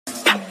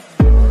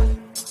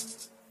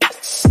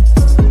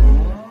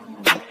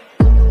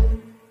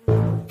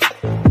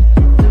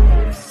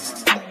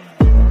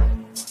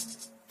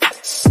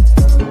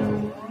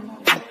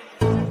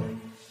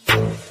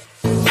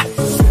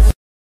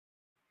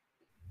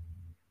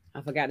I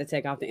forgot to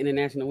take off the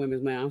International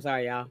Women's Month. I'm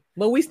sorry, y'all.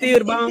 But we still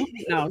the bomb.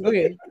 No, go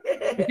ahead.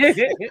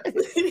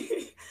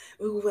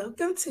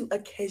 Welcome to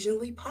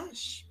Occasionally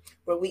Posh,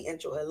 where we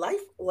enjoy life,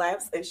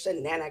 laughs, and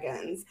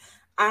shenanigans.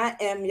 I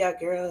am your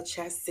girl,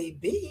 Chassie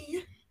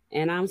B.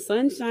 And I'm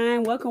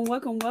Sunshine. Welcome,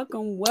 welcome,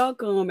 welcome,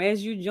 welcome.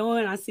 As you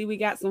join, I see we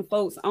got some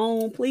folks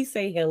on. Please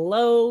say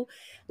hello.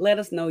 Let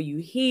us know you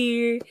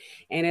here.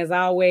 And as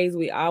always,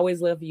 we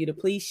always love for you to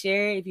please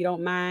share if you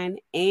don't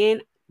mind.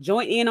 And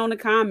join in on the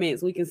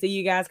comments. We can see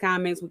you guys'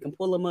 comments. We can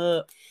pull them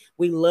up.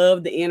 We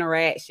love the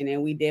interaction,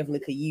 and we definitely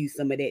could use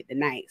some of that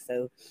tonight.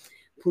 So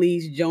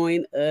please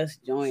join us.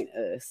 Join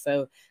us.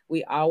 So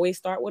we always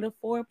start with a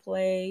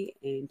foreplay,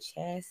 and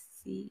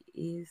Chassie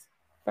is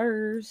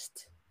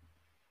first.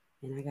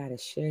 And I gotta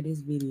share this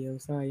video.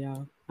 Sorry,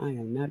 y'all. I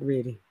am not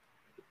ready.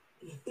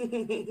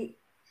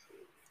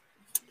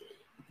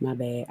 My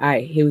bad. All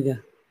right, here we go.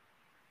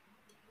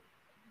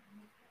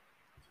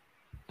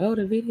 Oh,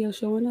 the video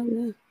showing up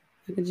now.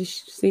 I can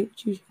just see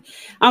what you.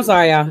 I'm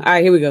sorry, y'all. All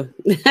right, here we go.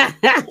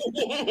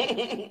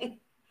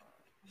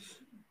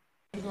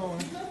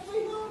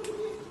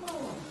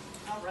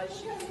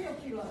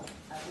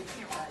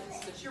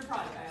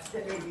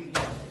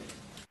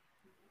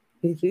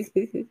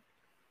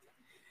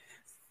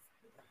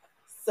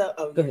 So,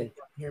 Go ahead.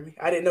 Hear me?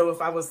 I didn't know if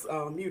I was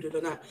muted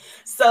or not.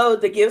 So,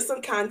 to give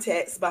some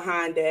context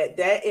behind that,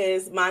 that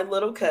is my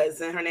little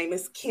cousin. Her name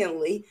is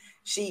Kinley.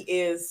 She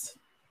is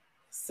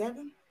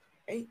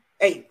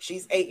 8.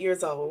 She's 8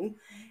 years old,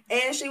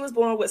 and she was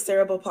born with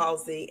cerebral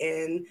palsy.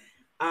 And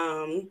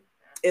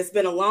it's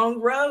been a long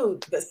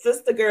road. But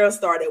sister girl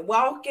started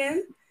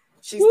walking.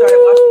 She started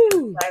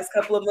walking the last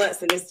couple of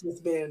months, and it's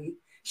just been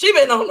she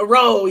been on the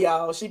road,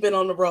 y'all. She been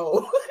on the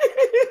road.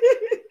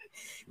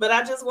 But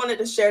I just wanted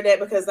to share that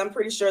because I'm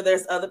pretty sure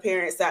there's other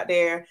parents out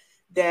there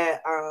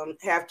that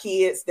have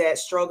kids that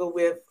struggle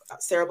with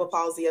cerebral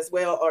palsy as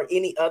well, or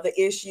any other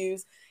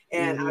issues.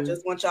 And I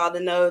just want y'all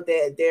to know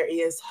that there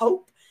is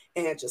hope,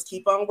 and just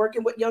keep on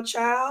working with your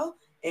child,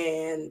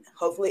 and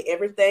hopefully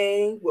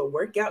everything will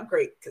work out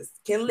great, because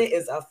Kinley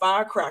is a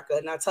firecracker.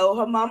 And I told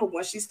her mama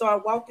once she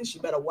started walking, she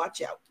better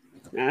watch out.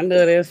 I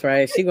know that's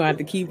right. She gonna have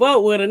to keep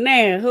up with her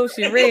now. Hope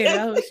she ready. I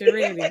hope she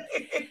ready.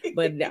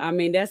 But I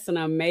mean, that's an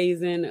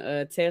amazing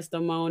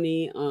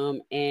testimony.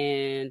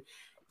 And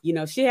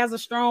she has a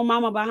strong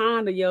mama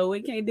behind her. Yo,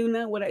 we can't do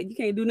nothing with it. You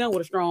can't do nothing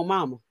with a strong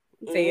mama.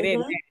 I'll tell you that.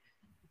 Now.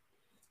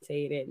 Tell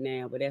you that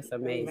now. But that's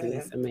amazing. Amen.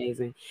 That's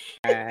amazing.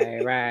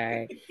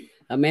 Right.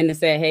 Amanda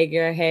said, "Hey,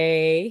 girl.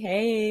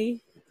 Hey.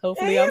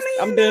 Hopefully,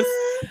 I'm done.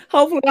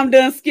 Hopefully, I'm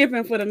done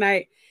skipping for the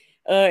night."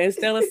 And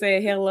Stella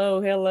said,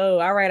 hello.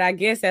 All right, I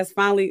guess that's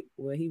finally.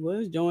 Well, he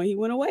was joined. He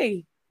went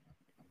away.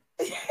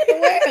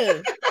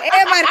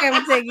 Everybody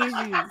having tech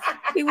issues.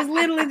 He was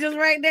literally just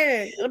right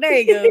there. Oh, there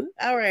you go.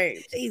 All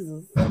right,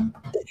 Jesus.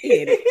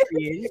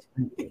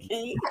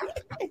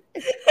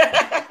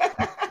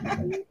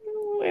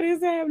 What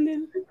is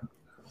happening?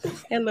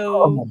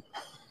 Hello.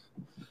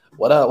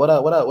 What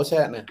up? What's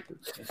happening?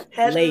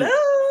 Hello. Late.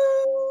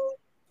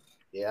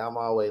 Yeah, I'm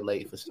always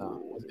late for something.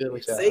 What's good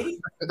with y'all? See?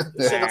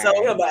 You should have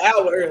told him an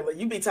hour early.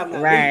 You be talking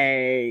about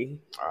me.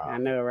 I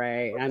know,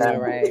 right? All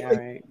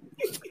right.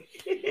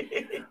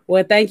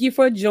 Well, thank you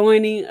for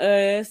joining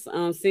us.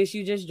 Since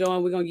you just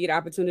joined, we're going to get an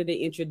opportunity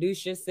to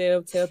introduce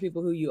yourself, tell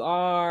people who you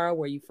are,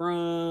 where you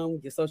from,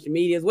 your social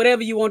medias,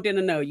 whatever you want them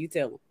to know, you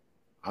tell them.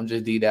 I'm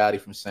just D Dowdy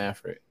from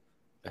Sanford.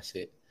 That's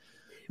it.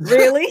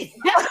 Really?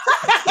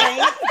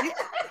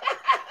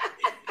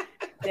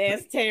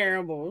 That's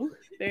terrible.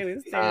 That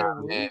is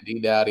terrible. Man, D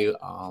Dowdy.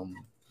 I'm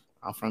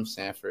from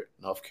Sanford,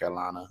 North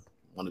Carolina,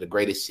 one of the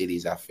greatest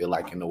cities I feel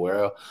like in the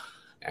world.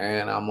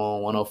 And I'm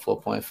on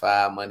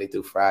 104.5 Monday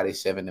through Friday,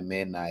 7 to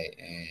midnight.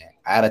 And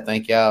I had to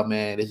thank y'all,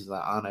 man. This is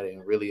an honor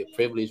and really a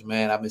privilege,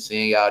 man. I've been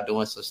seeing y'all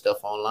doing some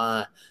stuff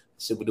online,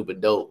 super duper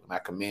dope, and I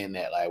commend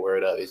that. Like,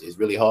 word up, it's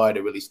really hard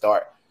to really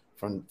start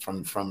from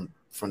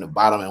the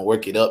bottom and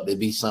work it up to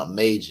be something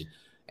major.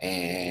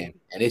 And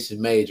this is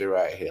major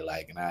right here,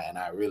 like, and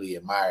I really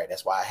admire it.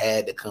 That's why I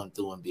had to come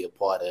through and be a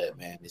part of it,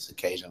 man. This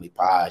Occasionally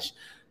Posh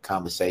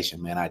conversation,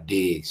 man. I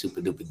dig,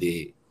 super duper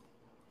dig.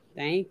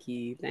 Thank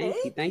you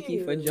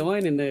for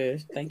joining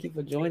us. Thank you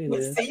for joining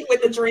us. See you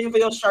with the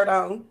Dreamville shirt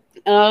on.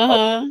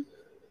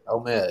 Oh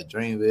man,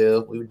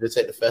 Dreamville. We were just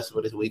at the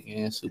festival this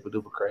weekend. Super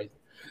duper crazy.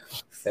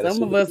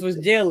 Some of us was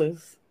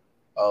jealous.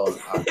 Oh.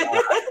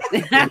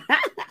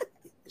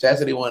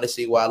 Chastity wanted to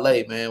see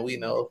Wale, man. We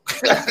know.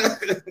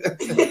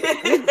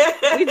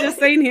 we just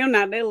seen him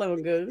not that long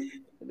ago.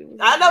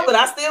 I know, but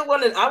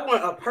I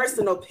want a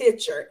personal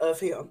picture of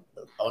him.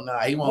 Oh no,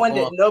 he won't. One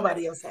that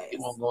nobody else has. He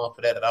won't go up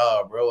for that at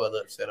all, bro. Or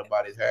upset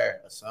about his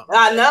hair or something.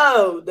 I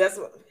know. That's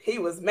what he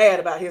was mad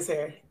about his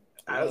hair.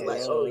 I was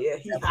like, oh yeah,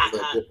 he's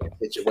hot. Different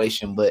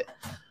situation, but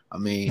I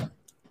mean,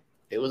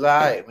 it was all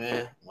right,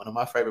 man. One of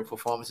my favorite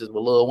performances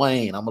with Lil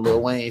Wayne. I'm a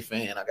Lil Wayne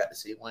fan. I got to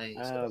see Wayne.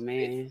 Oh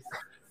man.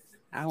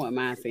 I wouldn't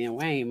mind seeing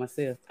Wayne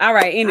myself. All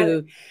right,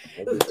 anywho.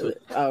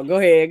 Go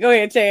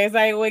ahead, Chaz.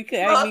 I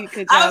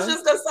was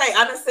just gonna say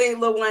I done seen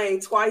Lil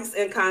Wayne twice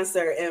in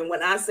concert, and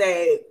when I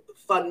say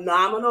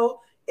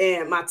phenomenal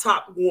and my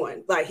top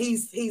one. Like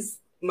he's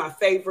my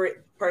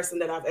favorite person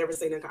that I've ever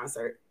seen in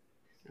concert.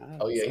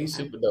 Oh yeah, he's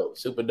super dope.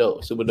 Super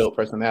dope. Super dope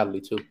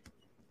personality too.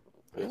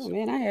 Oh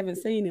man, I haven't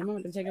seen him. I'm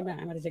going to check him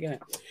out. All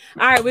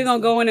right, we're gonna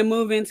go in and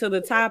move into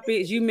the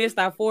topics. You missed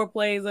our 4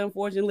 plays,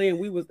 unfortunately,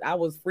 and I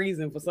was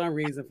freezing for some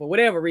reason, for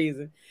whatever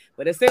reason.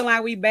 But it seemed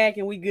like we back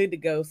and we good to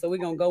go. So we're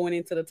gonna go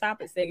into the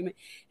topic segment.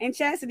 And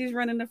Chastity's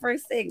running the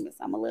first segment.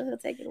 So I'm gonna let her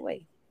take it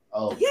away.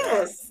 Oh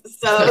yes.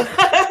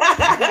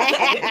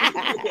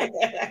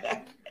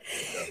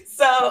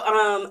 So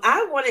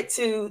I wanted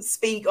to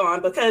speak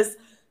on, because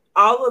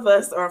all of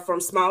us are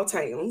from small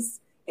towns.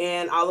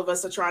 And all of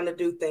us are trying to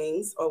do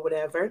things or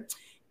whatever.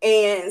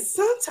 And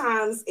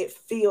sometimes it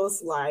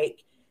feels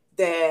like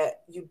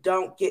that you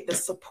don't get the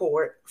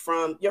support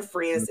from your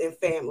friends and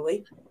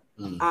family.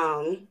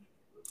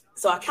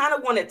 So I kind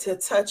of wanted to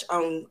touch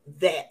on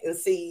that and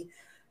see,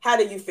 how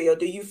do you feel?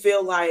 Do you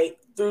feel like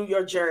through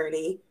your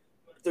journey,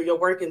 through your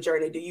working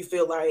journey, do you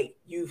feel like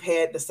you've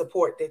had the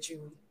support that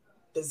you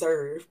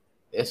deserve?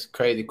 That's a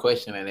crazy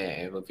question.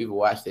 And when people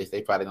watch this,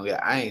 they probably gonna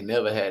get, I ain't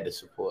never had the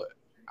support.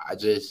 I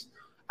just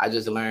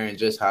learned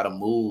just how to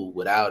move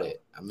without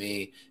it. I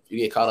mean, if you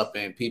get caught up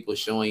in people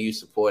showing you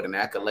support and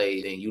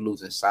accolades, and you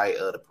losing sight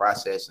of the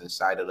process and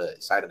sight of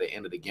the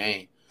end of the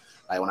game.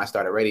 Like when I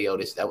started radio,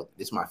 this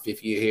is my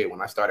 5th year here. When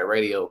I started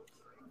radio,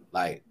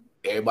 like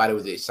everybody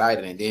was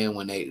excited, and then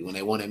when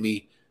they wanted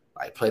me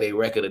like play their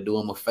record or do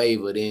them a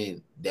favor,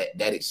 then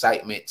that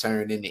excitement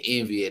turned into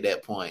envy at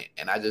that point.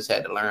 And I just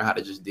had to learn how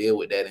to just deal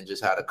with that and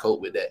just how to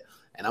cope with that.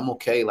 And I'm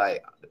okay.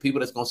 Like the people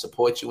that's gonna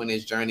support you in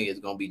this journey is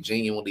gonna be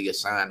genuinely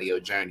assigned to your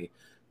journey.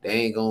 They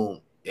ain't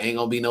gonna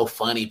be no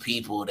funny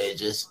people that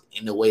just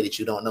in the way that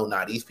you don't know.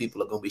 Now these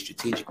people are gonna be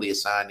strategically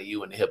assigned to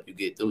you and to help you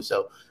get through.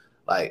 So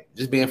like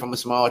just being from a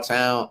small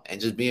town and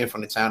just being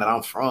from the town that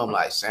I'm from,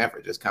 like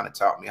Sanford, just kind of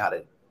taught me how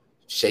to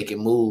shake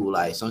and move.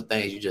 Like some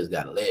things you just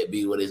gotta let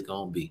be what it's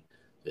gonna be.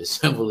 As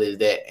simple as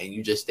that. And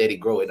you just steady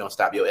grow. It don't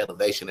stop your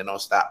elevation. It don't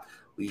stop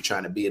where you're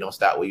trying to be. It don't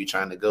stop where you're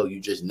trying to go.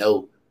 You just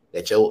know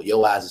that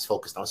your eyes is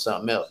focused on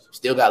something else.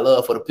 Still got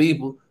love for the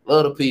people,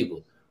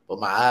 but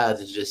my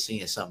eyes is just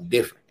seeing something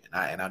different,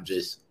 and I'm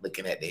just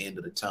looking at the end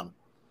of the tunnel.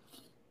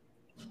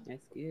 That's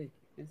good.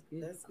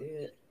 That's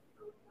good.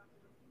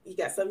 You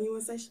got something you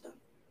want to say, Shadon?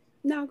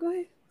 No, go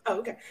ahead. Oh,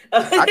 okay.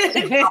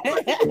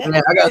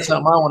 I got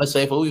something I want to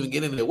say before we even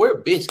get into it. Where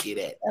Biscuit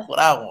at? That's what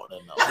I want to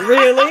know.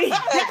 Really?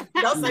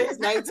 Don't say his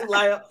name too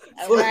loud.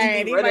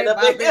 Right, he might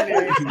pop in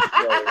there.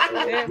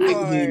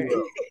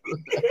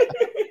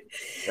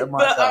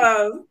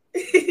 But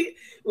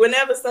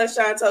whenever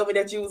Sunshine told me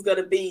that you was going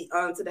to be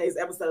on today's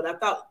episode,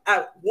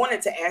 I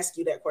wanted to ask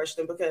you that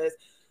question because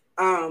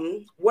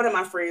one of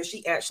my friends,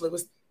 she actually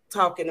was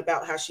talking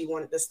about how she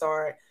wanted to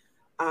start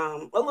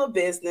a little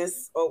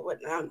business, or what?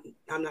 I'm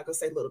not gonna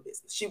say little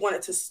business. She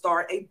wanted to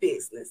start a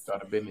business.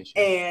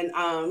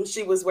 And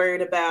she was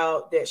worried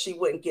about that she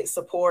wouldn't get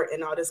support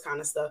and all this kind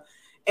of stuff.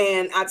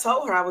 And I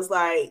told her, I was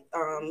like,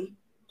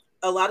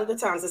 a lot of the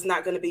times it's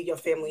not going to be your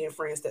family and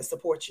friends that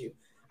support you.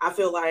 I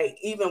feel like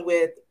even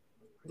with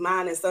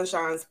mine and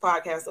Sunshine's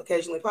podcast,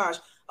 Occasionally Posh,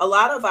 a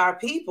lot of our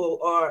people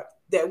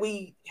that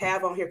we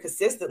have on here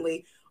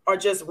consistently are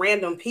just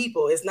random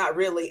people. It's not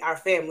really our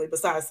family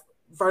besides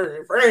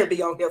Vernon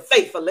be on here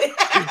faithfully.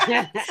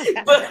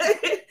 but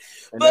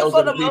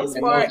for the most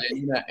part,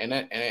 and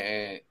not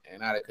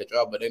to cut you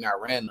off, but they're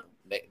not random.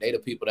 They the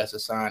people that's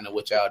assigned to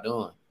what y'all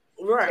doing.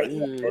 Right.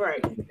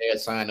 They're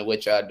assigned to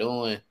what y'all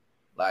doing.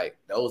 Like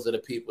those are the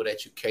people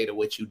that you cater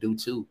what you do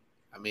to.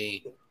 I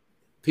mean,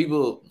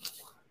 people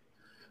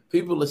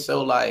are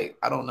so like,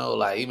 I don't know,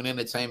 like even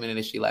entertainment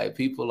industry, like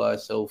people are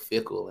so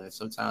fickle, and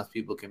sometimes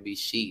people can be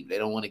sheep. They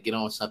don't want to get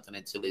on something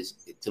until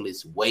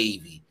it's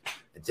wavy,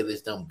 until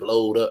it's done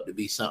blowed up to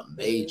be something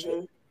major.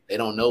 Mm-hmm. They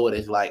don't know what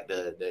it's like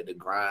the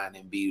grind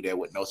and be there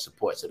with no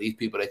support. So these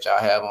people that y'all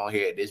have on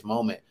here at this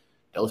moment,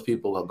 those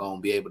people are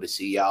gonna be able to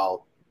see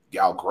y'all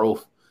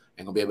growth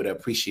and gonna be able to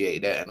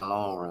appreciate that in the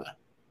long run.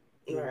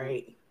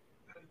 Right.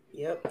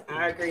 Yep,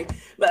 I agree.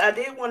 But I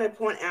did want to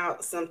point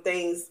out some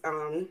things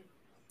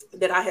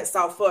that I had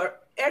saw for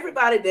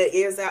everybody that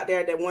is out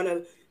there that want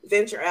to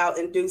venture out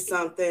and do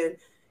something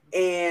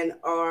and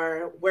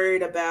are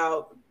worried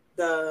about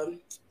the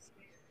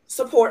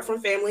support from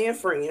family and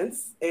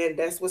friends, and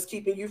that's what's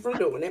keeping you from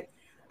doing it.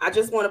 I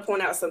just want to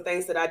point out some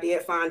things that I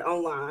did find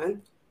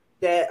online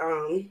that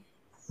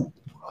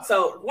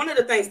so one of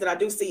the things that I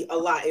do see a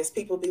lot is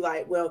people be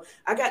like, well,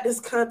 I got this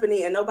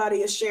company and nobody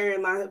is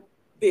sharing my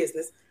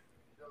business.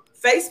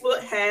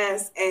 Facebook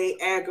has an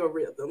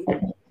algorithm.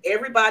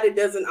 Everybody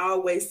doesn't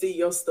always see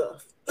your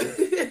stuff. Right.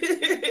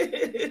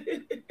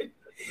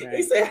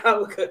 He said, I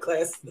would cut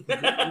class. but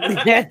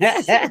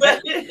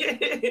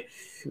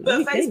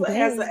Facebook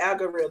has an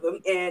algorithm,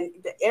 and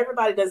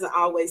everybody doesn't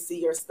always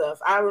see your stuff.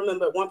 I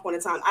remember at one point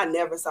in time, I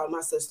never saw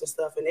my sister's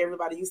stuff, and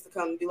everybody used to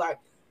come and be like,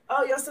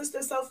 oh, your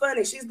sister's so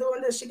funny. She's doing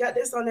this. She got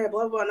this on there,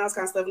 blah, blah, and all this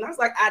kind of stuff. And I was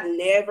like, I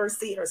never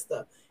see her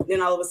stuff. And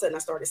then all of a sudden, I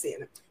started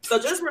seeing it. So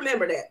just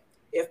remember that.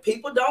 If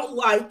people don't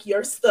like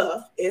your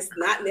stuff, it's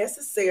not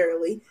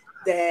necessarily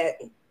that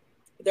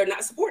they're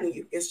not supporting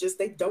you. It's just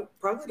they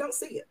probably don't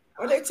see it,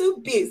 or they're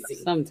too busy.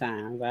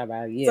 Sometimes,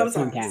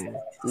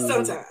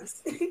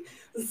 sometimes.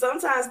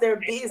 Sometimes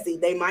they're busy.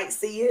 They might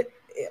see it,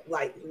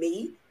 like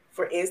me,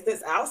 for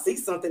instance. I'll see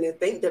something and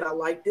think that I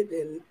liked it,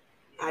 and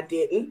I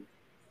didn't,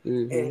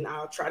 and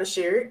I'll try to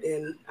share it,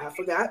 and I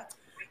forgot.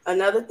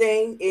 Another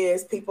thing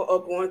is people are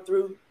going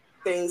through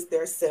things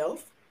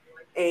themselves,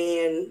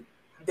 and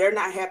they're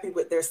not happy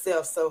with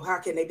themselves. So how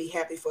can they be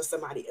happy for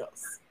somebody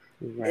else?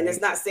 Right. And it's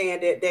not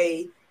saying that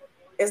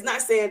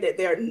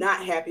they're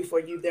not happy for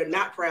you. They're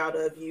not proud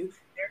of you,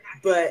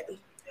 but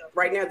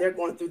right now they're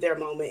going through their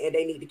moment, and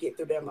they need to get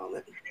through their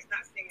moment.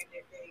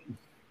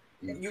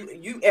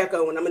 You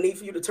echo, and I'm gonna need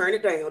for you to turn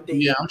it down, D.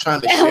 Yeah, I'm trying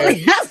to share. I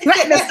was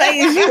trying to say,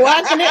 is you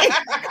watching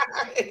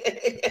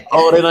it?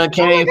 Oh, they done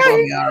came for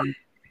me.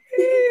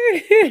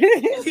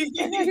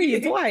 I hear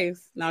you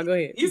twice. No, go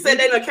ahead. You said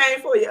they done came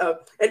for you.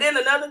 And then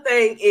another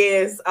thing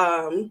is,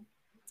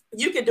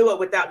 you can do it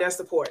without their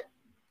support.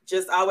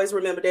 Just always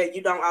remember that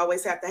you don't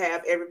always have to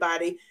have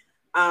everybody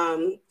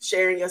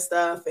sharing your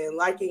stuff and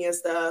liking your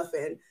stuff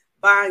and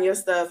buying your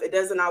stuff. It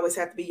doesn't always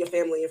have to be your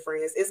family and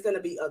friends. It's going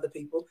to be other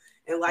people.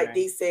 And like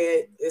Dee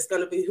said, it's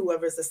going to be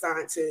whoever's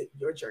assigned to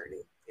your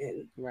journey.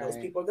 And those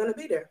people are going to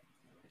be there.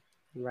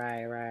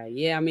 Right.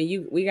 Yeah, I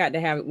mean, we have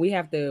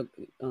to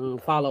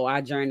follow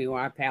our journey or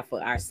our path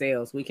for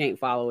ourselves. We can't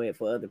follow it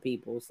for other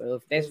people. So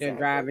if that's your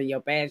drive and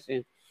your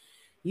passion,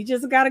 you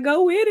just got to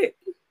go with it.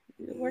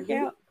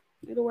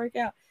 It'll work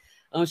out.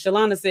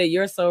 Shalana said,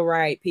 "You're so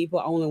right.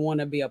 People only want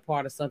to be a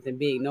part of something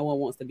big. No one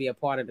wants to be a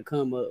part of the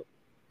come up."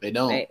 They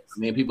don't. I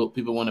mean, people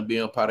want to be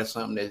a part of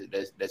something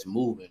that's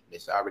moving,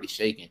 that's already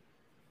shaking.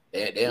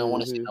 They don't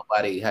want to see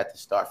nobody have to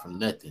start from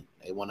nothing.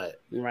 They want to.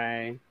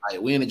 Right.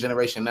 Like, we in a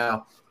generation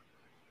now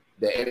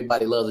that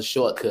everybody loves a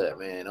shortcut,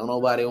 man. Don't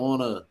nobody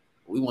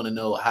we want to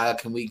know how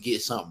can we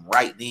get something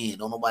right then.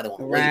 Don't nobody want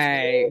to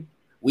wait.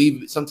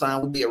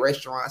 Sometimes we be at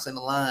restaurants in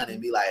the line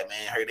and be like,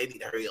 man, they need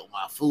to hurry up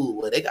my food.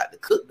 Well, they got to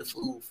cook the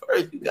food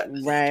first. You got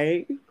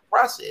to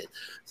process.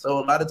 So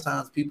a lot of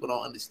times people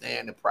don't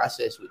understand the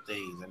process with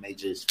things, and they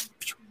just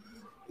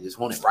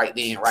want it right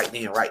then.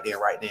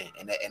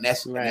 And that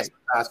sometimes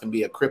can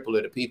be a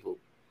crippler to people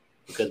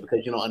because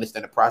you don't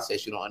understand the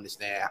process. You don't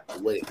understand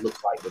what it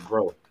looks like to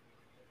grow.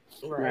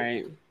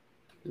 Right.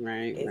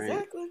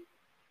 Exactly.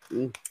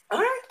 All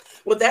right.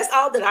 Well, that's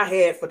all that I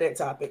had for that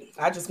topic.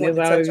 I just wanted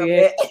to touch on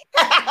that.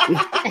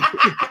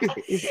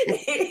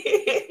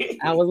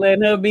 I was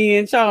letting her be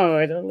in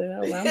charge. I'm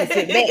gonna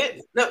sit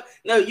back.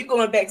 No, you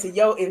going back to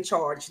your in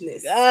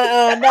chargeness.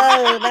 No,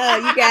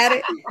 you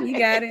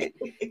got it.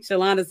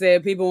 Shalana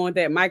said people want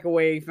that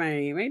microwave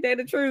fame. Ain't that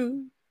the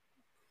truth?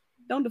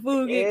 Don't the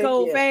food get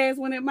cold fast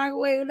when it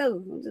microwave? No,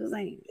 I'm just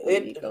saying.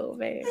 It get cold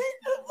fast.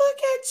 Look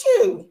at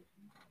you.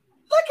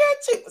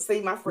 See,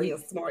 my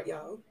friend's smart,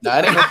 y'all. Nah,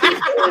 it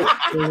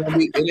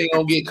ain't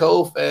gonna get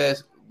cold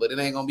fast, but it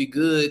ain't gonna be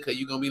good because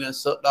you're gonna be done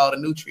sucked all the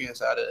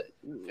nutrients out of it.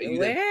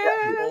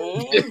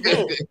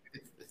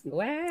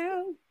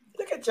 Well,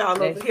 look at y'all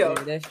over here.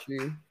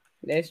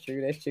 That's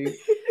true.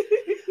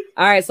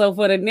 All right, so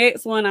for the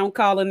next one, I'm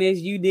calling this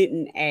 "You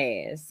Didn't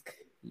Ask."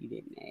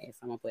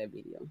 I'm gonna play a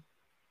video.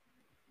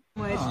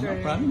 No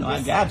problem. No,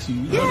 I got you.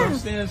 You know what I'm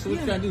saying? So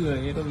what you gotta do?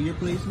 Head over your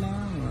place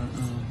now?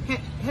 Or,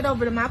 head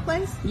over to my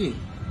place? Yeah.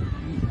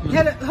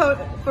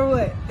 For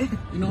what?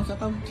 You know, so I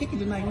thought we kicking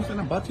tonight. You know what I'm saying?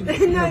 I bought you the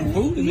food.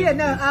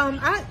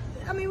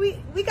 I mean,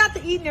 we got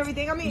to eat and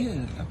everything. I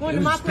mean, one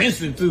of my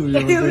expensive too.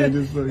 You know it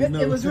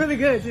was really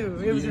good too.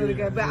 It was really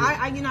good. But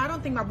I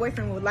don't think my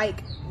boyfriend would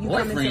like you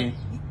coming to.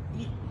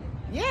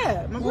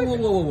 Yeah, my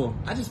boyfriend. Whoa!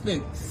 I just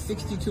spent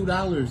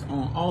 $62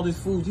 on all this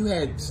food. You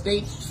had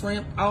steak,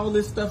 shrimp, all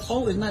this stuff.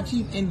 Oh, it's not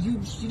cheap, and you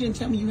didn't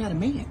tell me you had a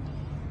man.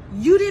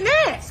 You didn't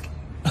ask.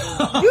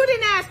 You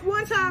didn't ask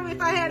one time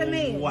if I had a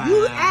man. Wow.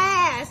 You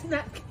asked.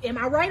 Am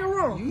I right or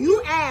wrong?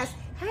 You asked.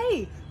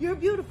 Hey, you're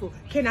beautiful.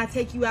 Can I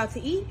take you out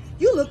to eat?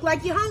 You look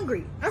like you're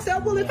hungry. I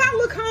said, well, if I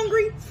look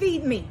hungry,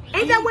 feed me.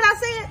 Ain't that what I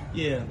said?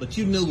 Yeah, but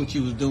you knew what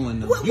you was doing,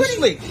 though. You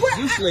slick.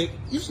 You slick.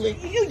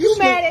 You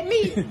mad at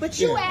me, but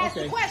you asked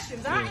the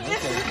questions. I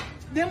answered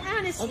them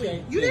honestly.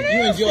 Okay. You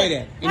didn't enjoy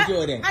that.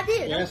 Enjoy that. I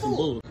did. Yeah, that's some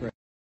bull crap.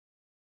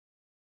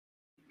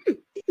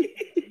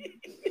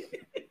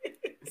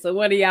 So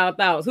what are y'all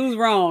thoughts? Who's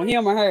wrong,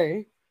 him or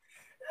her?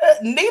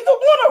 Neither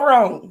one are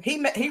wrong.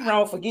 He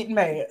wrong for getting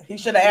mad. He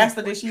should have asked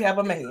her, did she have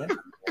a man?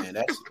 Man,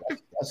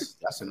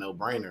 that's a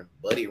no-brainer.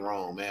 Buddy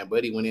wrong, man.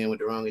 Buddy went in with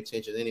the wrong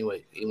intentions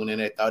anyway. He went in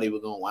there, thought he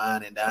was gonna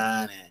wine and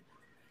dine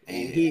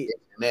and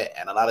that.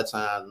 And a lot of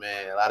times,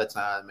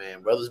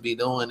 man, brothers be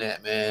doing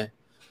that, man.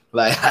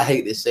 Like, I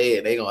hate to say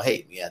it, they gonna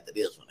hate me after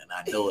this one, and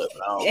I know it,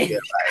 but I don't care.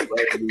 Like,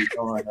 buddy be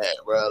doing that,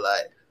 bro.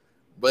 Like,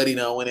 buddy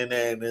done went in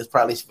there and just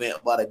probably spent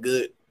about a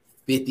good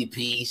 50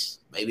 piece,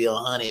 maybe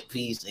 100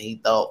 piece, and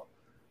he thought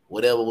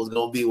whatever was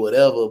gonna be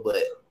whatever,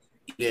 but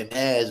You didn't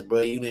ask,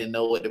 bro. You didn't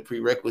know what the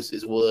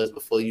prerequisites was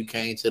before you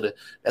came to the.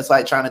 That's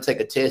like trying to take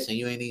a test and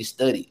you ain't even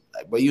study.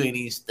 Like, bro, you ain't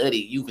even study.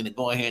 You can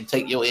go in here and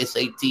take your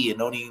SAT and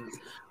don't even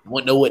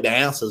know what the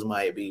answers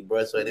might be,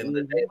 bro. So at the end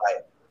of the day,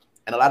 like,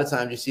 and a lot of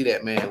times you see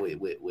that, man,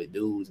 with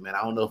dudes, man.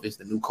 I don't know if it's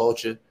the new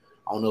culture.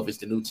 I don't know if it's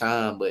the new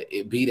time, but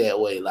it be that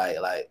way.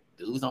 Like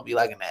dudes don't be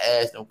liking to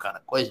ask them kind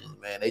of questions,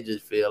 man. They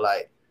just feel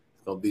like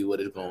it's gonna be what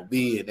it's gonna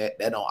be, and that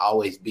don't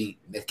always be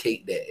the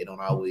cake. That it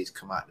don't always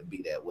come out to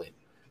be that way.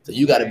 So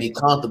you got to be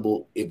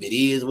comfortable if it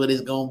is what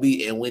it's gonna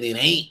be, and when it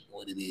ain't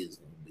what it is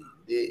gonna be.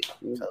 Yeah,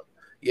 so,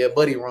 yeah,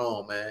 buddy,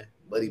 wrong, man.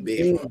 Buddy,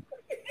 big wrong.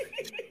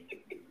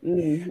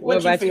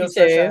 What about you,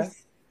 Chaz?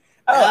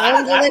 Oh,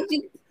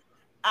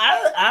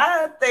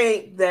 I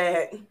think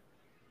that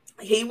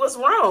he was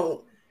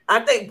wrong. I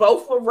think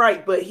both were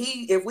right, but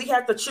if we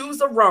have to choose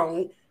a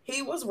wrong,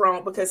 he was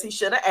wrong because he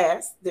should have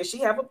asked, did she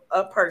have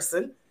a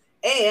person?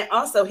 And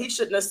also, he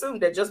shouldn't assume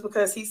that just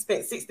because he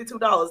spent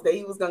 $62 that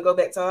he was gonna go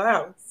back to her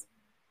house.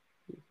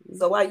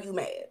 So why you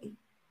mad?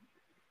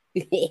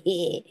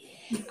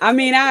 I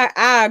mean,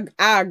 I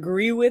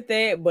agree with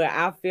that, but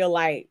I feel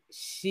like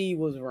she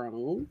was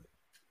wrong.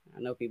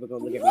 I know people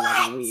gonna look at me like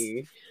I'm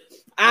weird.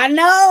 I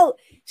know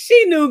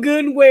she knew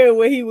good and well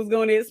what he was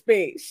gonna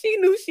expect. She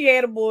knew she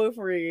had a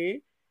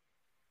boyfriend,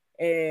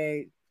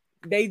 and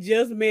they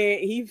just met.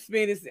 He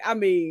spent his. I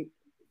mean,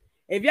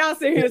 if y'all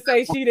sit here and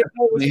say she didn't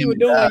know what she was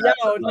doing,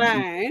 y'all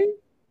lying.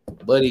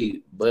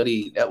 Buddy,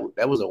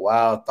 that was a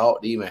wild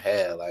thought to even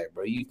have. Like,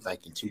 bro, you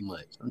thinking too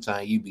much.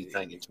 Sometimes you be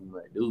thinking too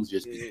much. Dudes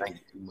just be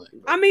thinking too much.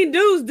 Bro. I mean,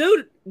 dudes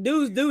do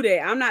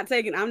that. I'm not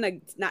taking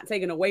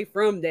away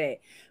from that.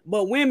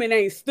 But women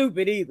ain't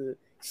stupid either.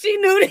 She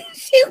knew that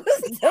she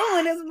was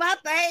doing this my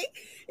thing.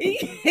 She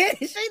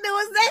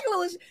knew exactly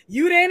what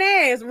you didn't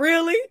ask,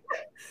 really?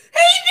 He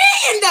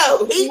didn't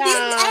though. He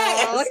didn't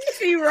ask.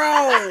 She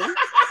wrong.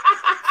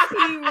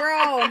 He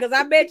wrong. Because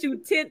I bet you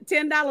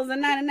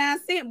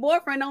 $10.99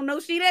 boyfriend don't know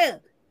she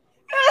there.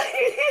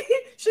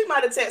 She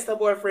might have texted her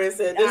boyfriend and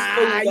said, this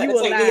fool you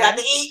gotta take me out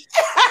to eat.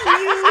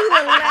 You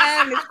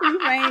alive. This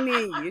proof ain't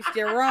it.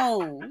 You're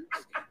wrong.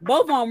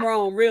 Both of them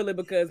wrong, really,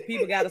 because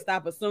people got to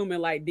stop assuming,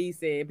 like D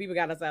said, people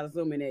got to stop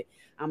assuming that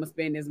I'm going to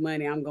spend this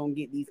money, I'm going to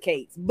get these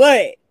cakes.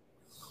 But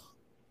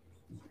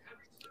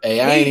hey,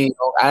 I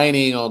ain't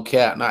even gonna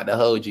cap, not to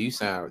hold you.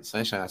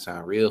 Sunshine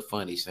sound real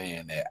funny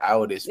saying that. I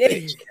would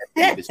expect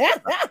like,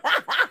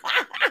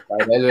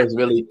 that just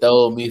really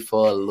throw me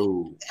for a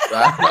loop.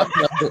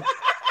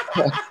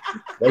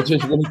 That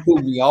just really threw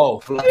me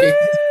off. Like,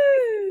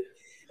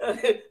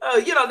 oh,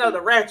 you don't know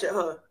the ratchet,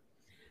 huh?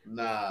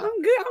 Nah.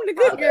 I'm good. I'm the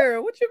good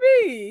girl. What you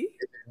mean?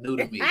 It's new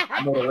to me.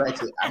 I'm gonna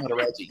ratchet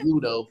you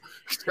though.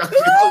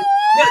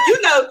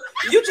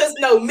 You just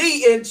know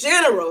me in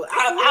general.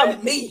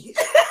 I'm me.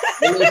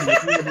 That's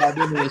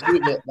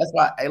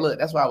why. Hey, look,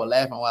 that's why I was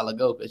laughing a while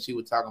ago because she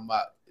was talking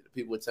about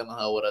people were telling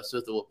her what her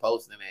sister was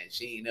posting and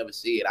she ain't never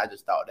see it. I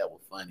just thought that was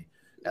funny.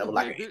 That was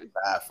like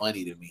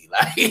funny to me.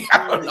 Like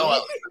I don't know.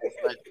 It was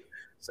funny.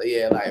 So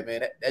yeah, like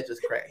man, that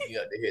just cracked me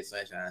up to hear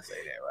Sunshine say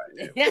that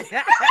right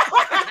there.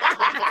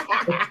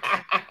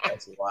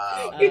 That's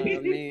wild.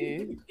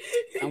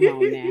 Oh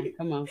man,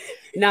 come on.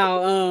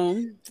 Now,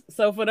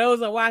 so for those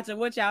who are watching,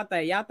 what y'all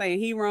think? Y'all think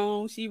he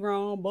wrong, she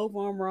wrong, both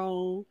of them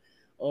wrong,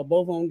 or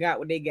both of them got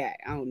what they got?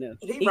 I don't know.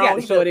 He got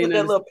the short end.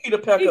 That little Peter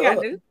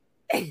Pecker.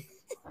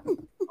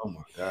 Oh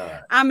my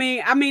god. I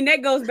mean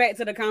that goes back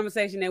to the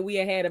conversation that we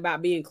had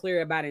about being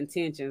clear about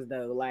intentions,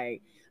 though.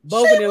 Like.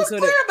 Both she of them was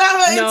clear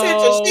about her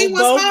intentions. She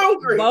was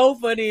hungry.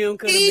 Both of them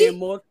could have been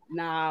more.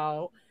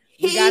 No,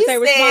 we gotta take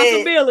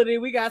responsibility.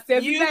 We got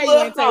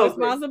self-evaluate and take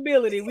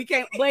responsibility. We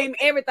can't blame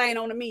everything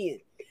on the men.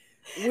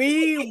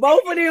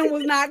 Both of them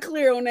was not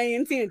clear on their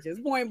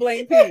intentions. Point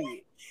blank.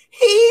 Period.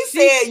 He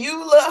said,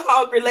 "You look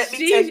hungry. Let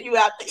me take you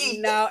out to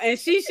eat." No, and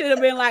she should have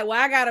been like, "Well,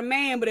 I got a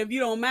man, but if you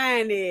don't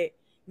mind it,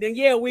 then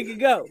yeah, we could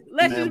go.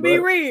 Let's just be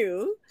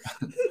real."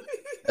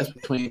 That's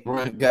between bro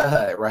and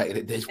God, right?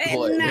 At this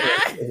point. Nah.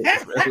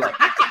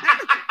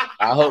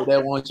 I hope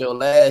that wasn't your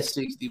last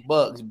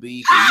 $60, B.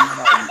 You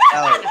might be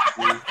out,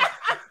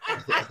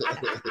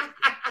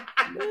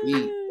 B.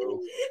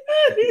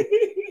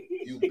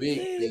 You big,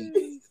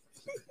 B.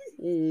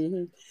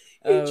 Mm-hmm.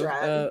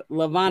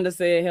 Lavonda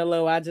said,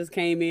 hello, I just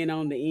came in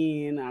on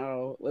the end.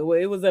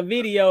 It was a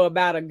video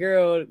about a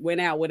girl went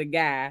out with a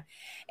guy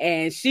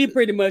and she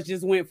pretty much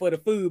just went for the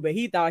food, but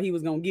he thought he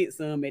was going to get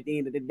some at the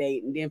end of the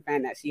date and then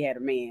found out she had a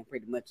man,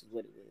 pretty much is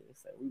what it was.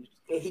 So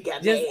and he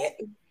got bad.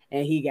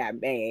 And he got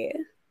bad.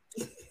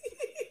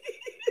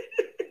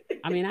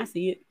 I mean, I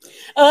see it.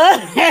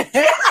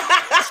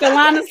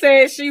 Shalana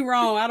said she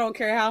wrong. I don't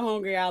care how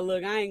hungry I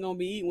look. I ain't going to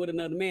be eating with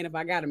another man if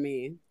I got a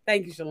man.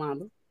 Thank you,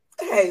 Shalana.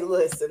 Hey,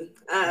 listen,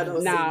 I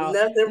don't see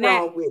nothing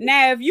wrong with it.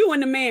 Now, if you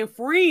and the man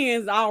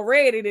friends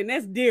already, then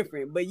that's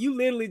different. But you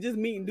literally just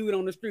meeting dude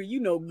on the street. You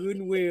know good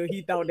and well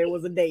he thought there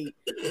was a date.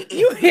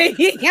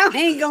 Y'all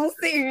ain't gonna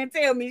sit here and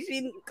tell me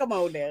she. Come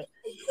on now.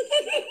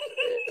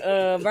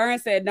 Vern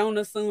said, "Don't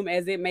assume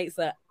as it makes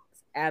a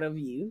out of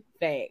you."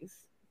 Facts.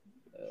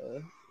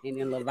 And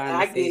then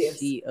Lavonna says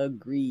she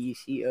agrees.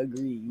 She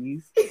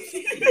agrees.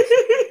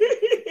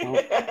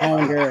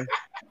 Homegirl.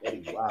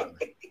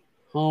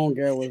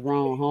 Homegirl was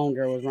wrong.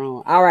 Homegirl was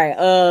wrong. All right.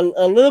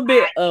 A little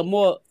bit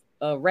more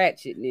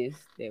ratchetness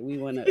that we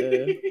want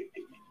to.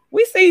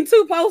 We seen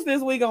 2 posts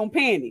this week on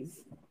panties.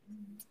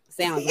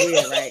 Sounds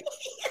weird, right?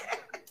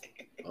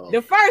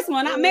 The first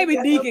one, maybe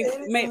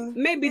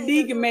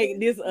Deacon make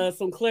this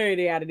some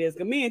clarity out of this,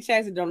 because me and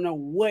Chassie don't know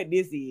what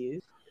this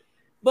is.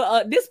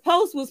 But this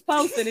post was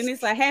posted, and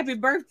it's a happy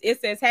birthday.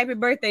 It says, "Happy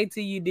birthday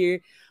to you,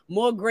 dear.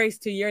 More grace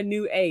to your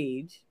new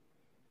age."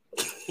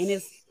 And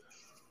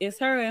it's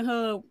her in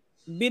her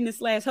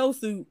business/hoe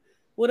suit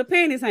with her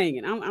panties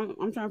hanging.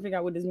 I'm trying to figure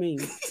out what this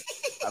means.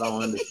 I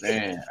don't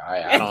understand.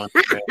 I don't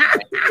understand.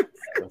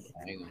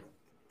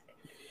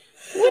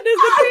 What does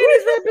the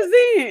panties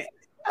represent?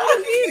 I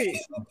don't get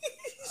it.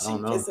 I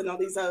don't know. Kissing on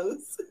these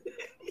hoes.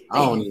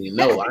 I don't even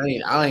know.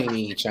 I ain't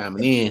even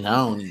chiming in. I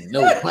don't even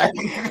know.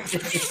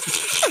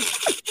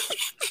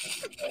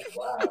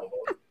 Wow.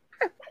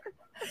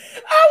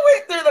 I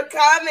went through the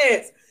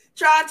comments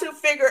trying to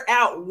figure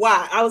out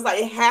why. I was like,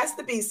 it has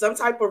to be some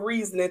type of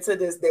reasoning to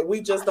this that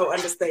we just don't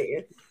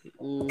understand.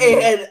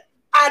 And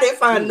I didn't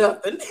find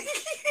nothing.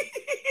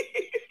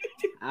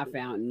 I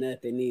found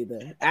nothing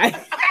either.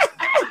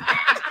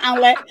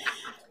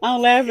 I'm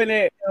laughing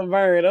at a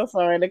bird. I'm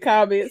sorry. The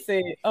comment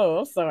said, "Oh,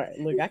 I'm sorry.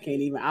 Look, I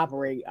can't even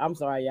operate. I'm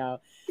sorry, y'all."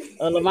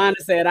 Lavonna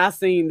said, "I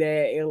seen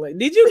that."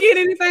 Did you get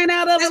anything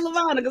out of it,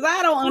 Lavonna? Because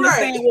I don't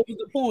understand what was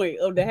the point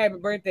of the happy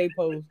birthday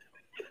post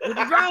with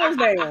the drawers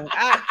down.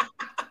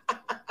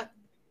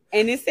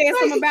 And it said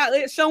something about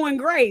it showing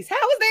grace. How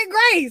is that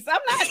grace?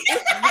 I'm not.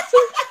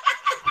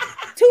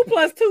 2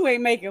 plus 2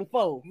 ain't making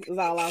 4. Is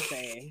all I'm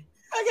saying.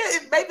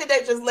 Okay, maybe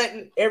they're just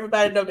letting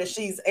everybody know that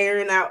she's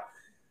airing out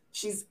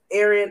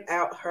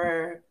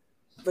her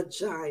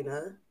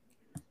vagina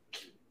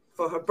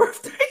for her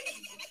birthday.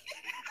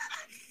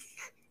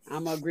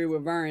 I'm gonna agree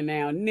with Vern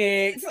now.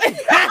 Next.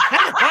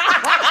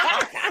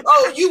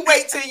 Oh, you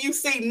wait till you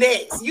see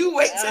next. You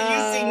wait till you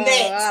see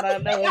next. I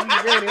don't know.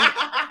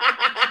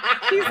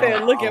 He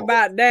said, "Looking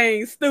about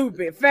dang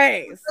stupid."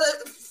 Facts.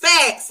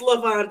 Facts,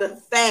 Lavonda.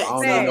 Facts.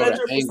 I don't know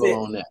the angle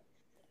on that.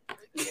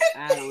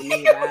 I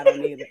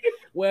don't either.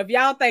 Well, if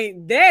y'all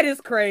think that is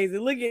crazy,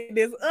 look at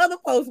this other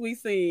post we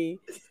seen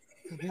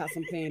about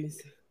some panties.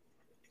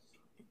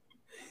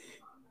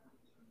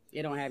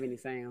 It don't have any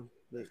sound.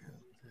 But...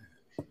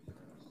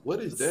 What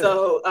is that?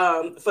 So,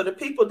 for the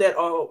people that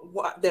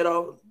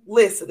are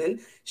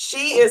listening,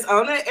 she is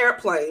on an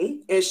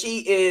airplane and she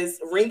is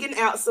wringing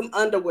out some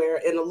underwear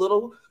in a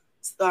little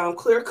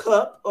clear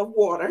cup of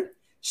water.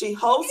 She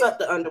holds up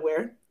the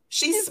underwear.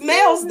 She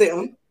smells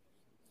them.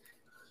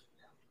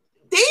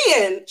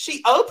 Then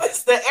she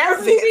opens the air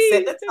vents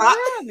at the top.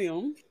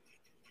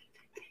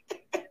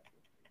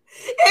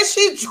 And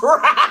she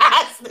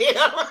dries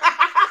them.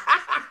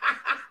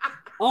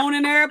 On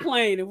an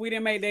airplane, if we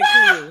didn't make that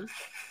clear.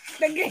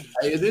 Hey,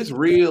 is this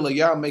real or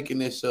y'all making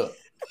this up?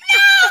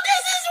 No,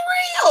 this is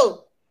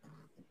real.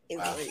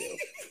 It's real.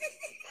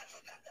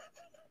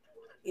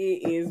 It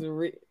is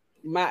real.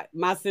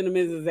 My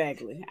sentiments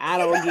exactly. I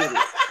don't get it.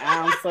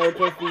 I'm so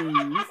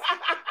confused.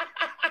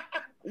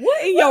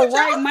 What in your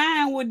right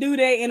mind would do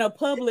that in a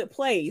public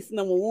place?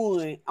 Number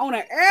one, on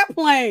an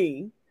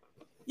airplane.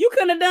 You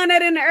couldn't have done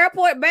that in the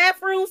airport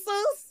bathroom,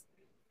 sis.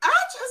 I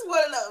just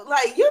want to know,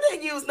 like, you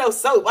didn't use no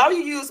soap. All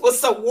you used was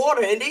some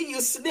water, and then you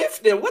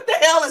sniffed them. What the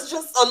hell is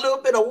just a little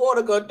bit of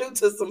water gonna do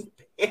to some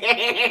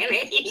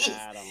panties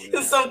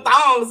and some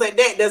thongs at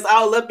that? That's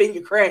all up in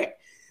your crack.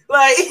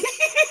 Like,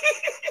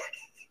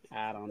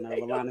 I don't know.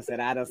 Lavonna said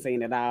I done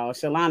seen it all.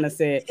 Shalana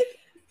said,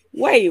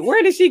 "Wait,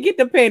 where did she get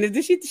the panties?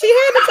 Did she had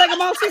to take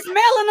them off? She's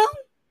smelling them."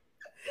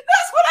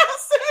 That's what I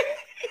said.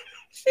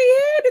 She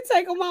had to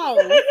take them off.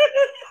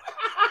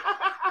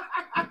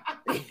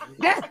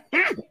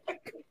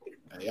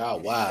 Hey, y'all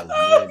wild,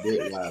 man.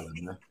 Big wild,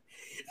 man.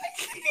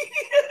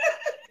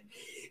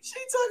 She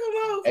took them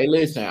off. Hey,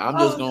 listen, I'm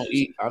just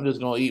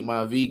gonna eat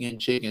my vegan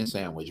chicken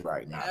sandwich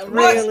right now.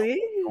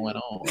 Really? What's going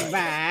on? Right?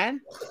 Fine.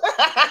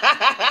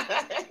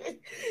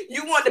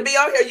 You want to be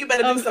on here? You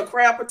better do some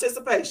crowd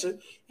participation.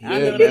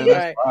 Yeah, man,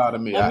 that's proud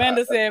of me.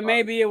 Amanda said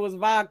maybe it was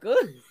vodka.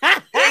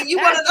 Hey, you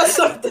want to know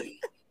something?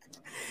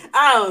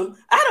 I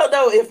don't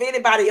know if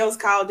anybody else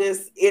called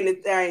this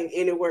anything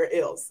anywhere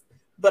else,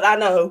 but I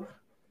know.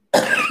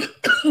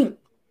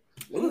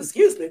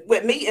 Excuse me.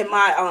 With me and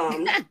my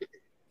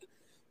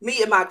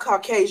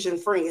Caucasian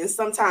friends,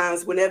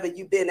 sometimes whenever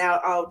you've been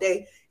out all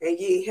day and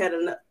you ain't had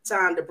enough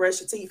time to brush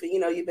your teeth and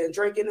you've been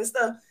drinking and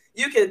stuff,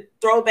 you can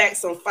throw back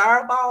some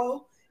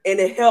Fireball and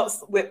it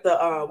helps with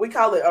the we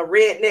call it a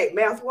redneck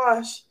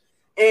mouthwash.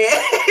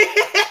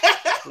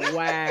 And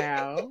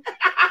wow.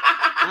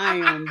 I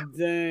am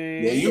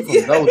done. Yeah, you from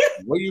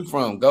Ghosting. Where you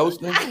from?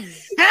 Ghosting?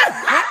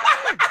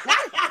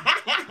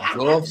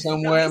 Go up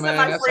somewhere, man.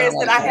 My friends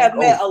that I have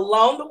met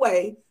along the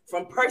way,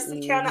 from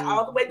Person County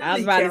all the way to I was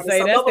Lee about County. to say,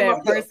 Some that's of them that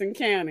are here. Person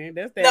County.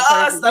 That's that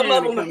Person some of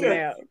County them are coming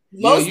here. out.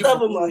 Most of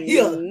them are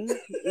here.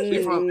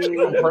 She from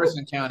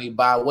Person County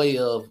by way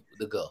of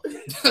the Gulf.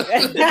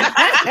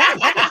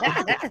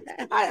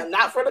 I am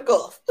not for the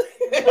Gulf.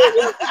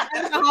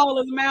 Alcohol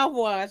is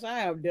mouthwash.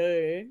 I am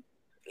done.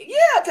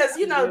 Yeah, because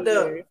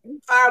the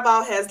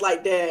Fireball has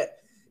like that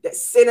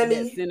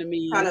cinnamon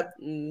kind of.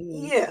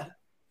 Mm-hmm. Yeah.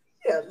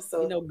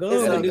 So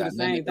guns don't do the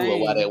same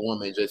thing. Why that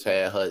woman just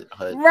had her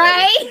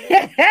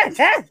right?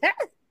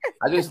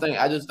 I just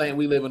think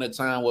we live in a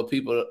time where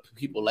people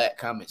lack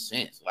common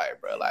sense.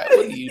 Like, bro, like,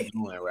 what are you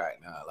doing right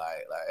now?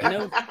 Like, you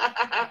never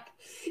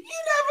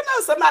know.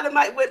 Somebody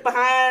might went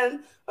behind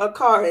a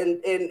car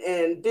and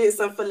did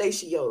some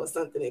fellatio or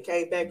something and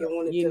came back and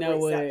wanted to know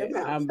what?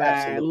 I'm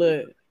buying.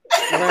 Absolutely. Look,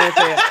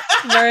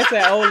 Vern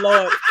said, "Oh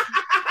Lord."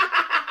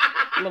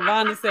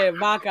 Lavonda said,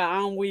 "Vodka,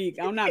 I'm weak.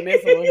 I'm not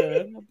messing with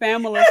her."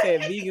 Pamela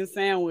said, "Vegan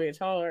sandwich,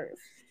 hard."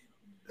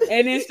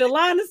 And then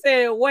Shalana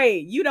said,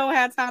 "Wait, you don't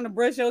have time to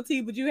brush your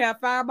teeth, but you have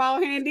Fireball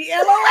handy."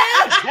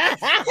 LOL.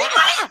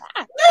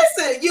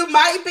 Listen, you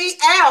might be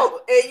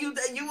out and you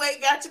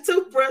ain't got your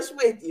toothbrush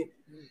with you.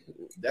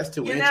 That's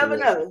too. You never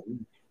know.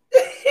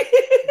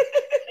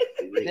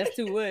 That's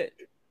too what?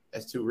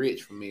 That's too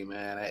rich for me,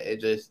 man.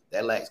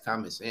 That lacks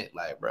common sense.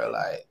 Like, bro,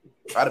 like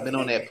if I'd have been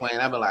on that plane,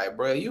 I'd be like,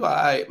 bro, you all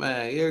right,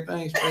 man?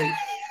 Everything's straight.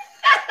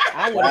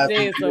 I would have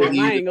said so. I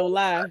ain't gonna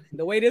lie.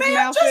 The way this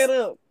mouth set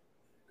up.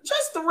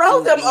 Just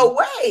throw them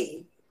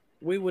away.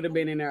 We would have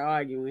been in there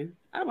arguing.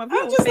 I'm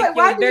just like,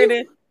 why do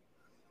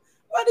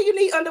you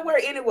need underwear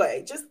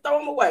anyway? Just throw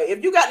them away.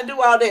 If you got to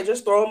do all that,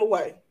 just throw them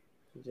away.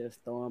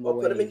 Just throw them or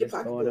away. Put them in your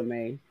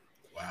pocket.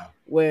 Wow.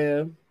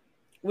 Well,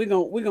 we're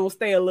gonna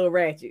stay a little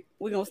ratchet.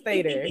 We're gonna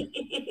stay there.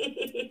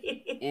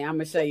 And I'm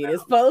gonna show you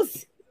this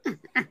post.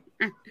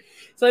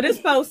 So this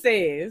post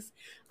says,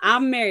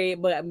 "I'm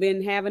married, but I've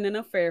been having an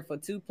affair for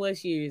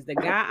 2+ years. The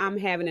guy I'm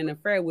having an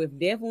affair with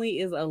definitely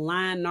is a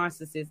lying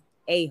narcissist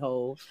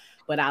a-hole,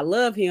 but I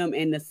love him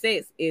and the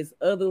sex is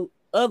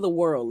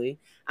otherworldly.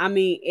 I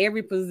mean,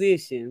 every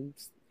position."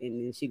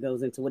 And then she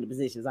goes into what the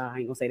positions are. I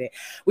ain't gonna say that.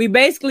 "We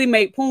basically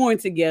make porn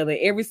together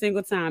every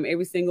single time,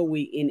 every single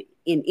week.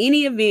 In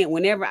any event,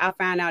 whenever I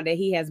find out that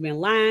he has been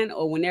lying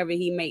or whenever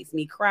he makes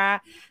me cry,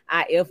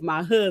 I F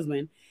my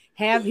husband,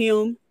 have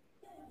him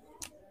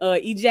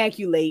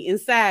ejaculate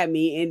inside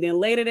me, and then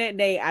later that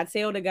day I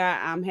tell the guy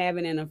I'm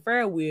having an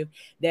affair with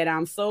that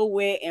I'm so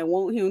wet and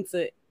want him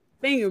to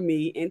finger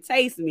me and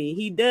taste me.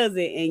 He does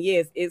it, and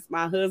yes, it's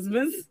my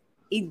husband's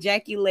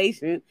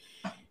ejaculation,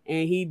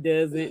 and he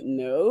doesn't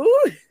know."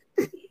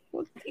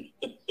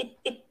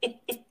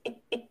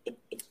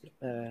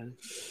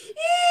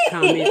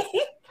 Comment.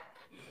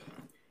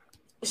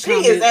 She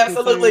is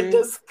absolutely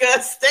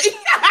disgusting.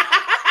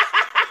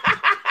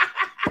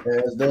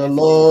 Has the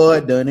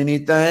Lord done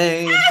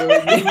anything for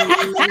you?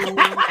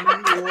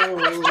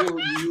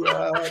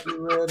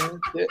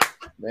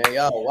 Man,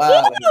 y'all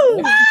wild.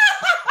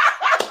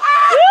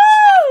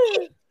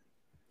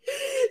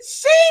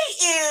 She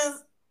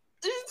is.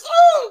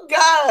 Oh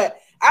God,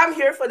 I'm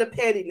here for the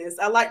pettiness.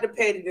 I like the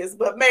pettiness,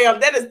 but ma'am,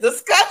 that is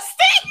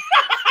disgusting.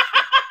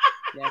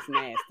 That's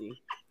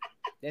nasty.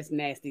 That's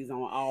nasty's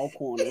on all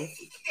corners.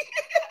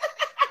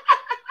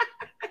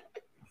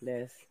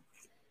 That's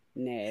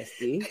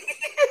nasty.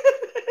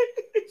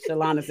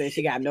 Shalana said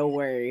she got no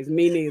worries.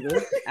 Me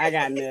neither. I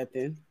got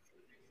nothing.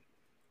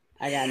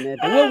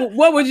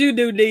 What would you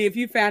do, D, if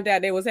you found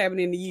out that was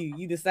happening to you?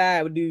 You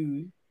decide,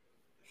 dude.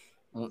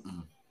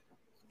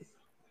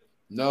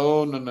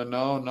 No.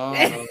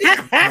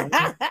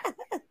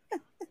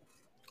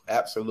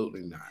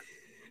 Absolutely not.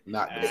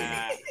 Not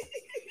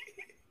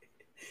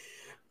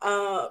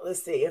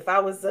let's see. If I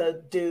was a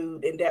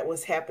dude and that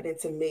was happening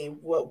to me,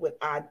 what would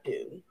I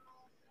do?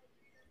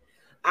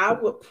 I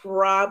would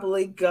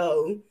probably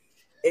go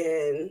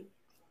and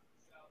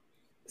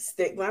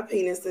stick my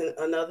penis in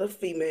another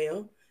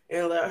female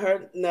and let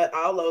her nut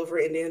all over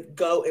it, and then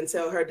go and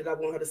tell her that I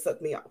want her to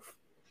suck me off.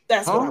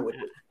 That's what I would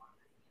do.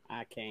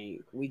 I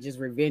can't. We just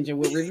revenging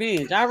with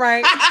revenge. All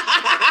right.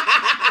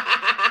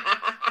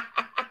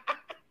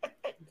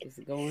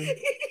 Just going.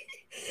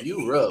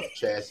 You rough,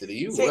 Chastity.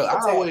 You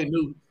rough.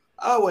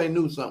 I always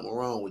knew something was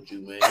wrong with you,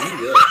 man.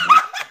 You rough,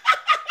 man.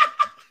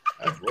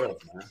 That's rough,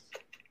 man.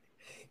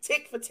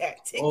 Tick for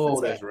tack.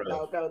 That's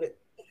rough.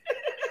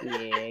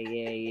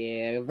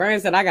 Yeah. Vern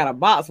said I got a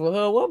box for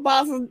her. What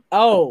box is?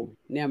 Oh,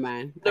 never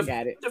mind. I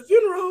got it. The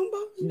funeral home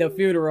box. The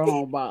funeral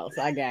home box.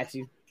 I got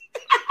you.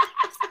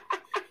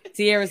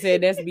 Tierra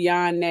said that's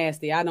beyond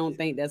nasty. I don't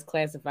think that's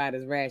classified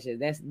as rashes.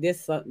 That's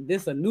this a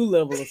new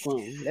level of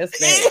something. That's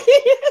bad.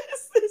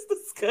 It's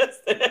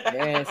disgusting.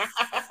 Yes.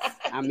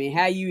 I mean,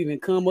 how you even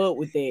come up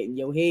with that in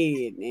your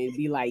head and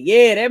be like,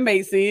 yeah, that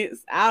makes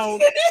sense.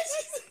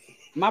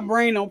 My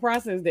brain don't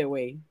process that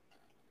way.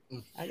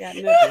 I got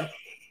nothing.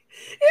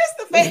 It's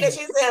the fact that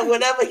she said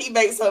whenever he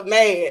makes her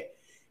mad,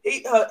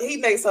 he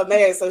makes her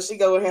mad, so she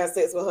go and have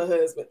sex with her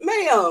husband.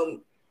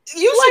 Ma'am,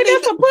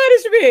 that's a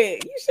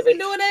punishment. You should be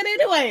doing that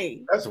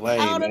anyway. That's lame,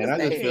 man. I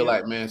just feel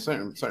like, man,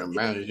 certain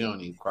boundaries you don't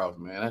even cross,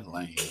 man. That's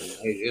lame.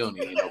 You don't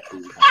need no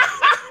proof.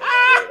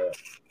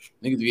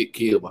 Niggas get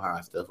killed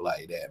behind stuff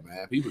like that,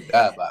 man. People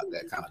die about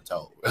that kind of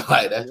talk.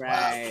 Like that's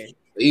right.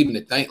 even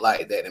to think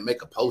like that and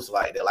make a post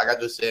like that, like I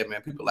just said,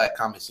 man, people like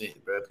common sense,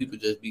 bro. People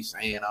just be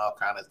saying all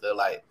kind of stuff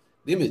like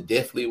them is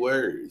definitely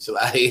words.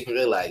 Like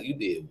they're like, you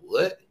did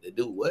what? To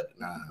do what?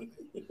 Nah.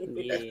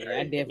 Yeah,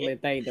 I definitely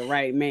think the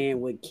right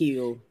man would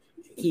kill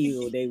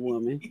that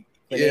woman.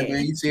 Yeah,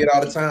 man, you see it all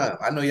the time.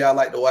 I know y'all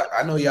like to watch.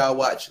 I know y'all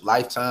watch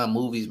Lifetime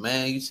movies,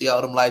 man. You see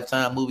all them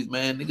Lifetime movies,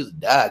 man. Niggas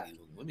die.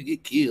 Women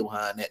get killed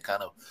behind that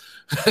kind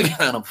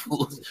of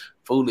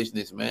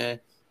foolishness, man.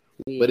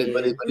 Yeah. But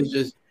it's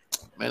just,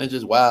 man, it's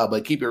just wild.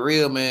 But keep it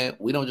real, man.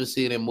 We don't just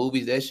see it in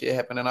movies. That shit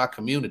happen in our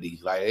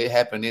communities. Like it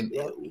happened in.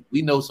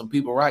 We know some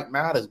people right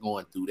now that's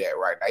going through that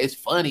right now. It's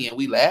funny and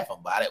we laugh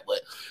about it,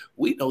 but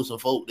we know some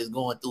folk that's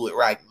going through it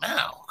right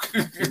now.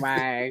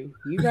 Right.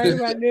 You right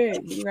about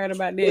that. You right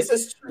about that. This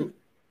is true.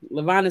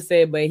 Lavonna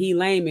said, but he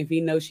lame if he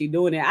knows she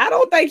doing it. I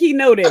don't think he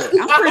know that.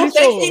 I'm pretty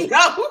sure.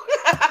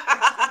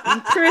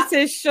 I'm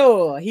pretty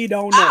sure he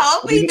don't know.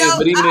 But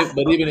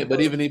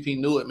even if he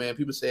knew it, man,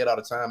 people say it all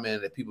the time, man,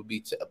 that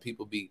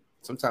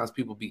sometimes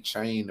people be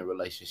chained in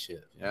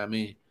relationships. You know what I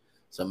mean?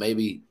 So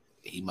maybe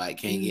he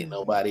can't get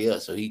nobody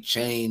else, so he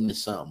chained to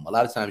something. A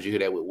lot of times you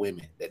hear that with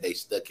women, that they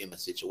stuck in a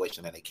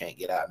situation that they can't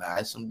get out.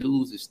 Now, some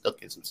dudes is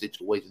stuck in some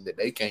situations that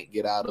they can't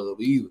get out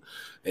of either.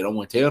 They don't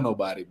want to tell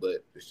nobody,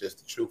 but it's just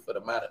the truth of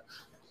the matter.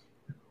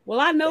 Well,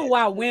 I know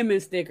why women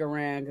stick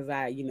around because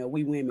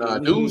we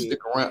women. Dudes stick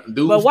around.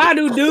 But why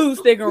do dudes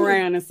stick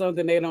around in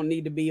something they don't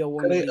need to be a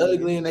woman? They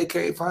ugly and they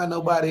can't find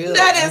nobody else.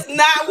 That is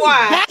not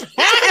why.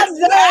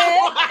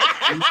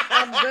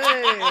 I'm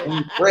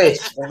good.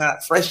 Fresh. They're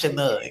not fresh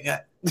enough.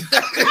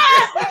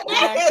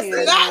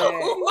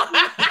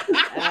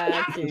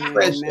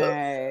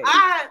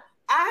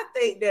 I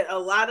think that a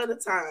lot of the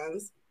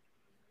times,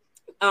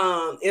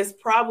 it's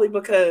probably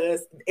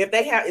because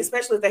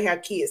especially if they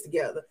have kids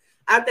together,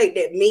 I think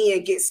that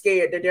men get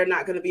scared that they're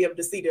not going to be able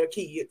to see their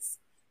kids,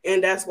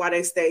 and that's why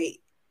they stay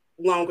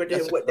longer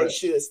than what they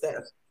should stay.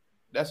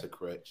 That's a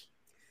crutch.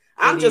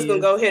 I'm just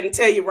gonna go ahead and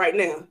tell you right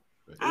now.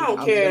 I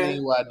don't care. Telling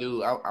you what I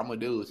do. I'm a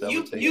dude. So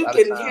you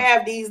can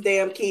have these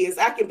damn kids.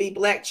 I can be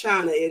Black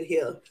China in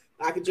here.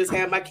 I can just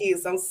have my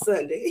kids on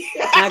Sunday.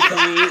 I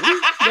can't.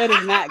 That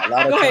is not.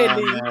 Go ahead,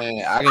 dude.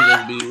 Man, I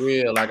can just be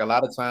real. Like a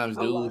lot of times,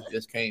 dudes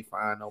just can't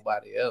find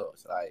nobody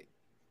else. Like.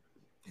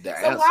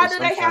 So why do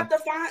they have to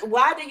find?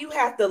 Why do you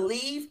have to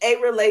leave a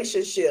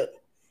relationship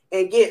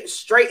and get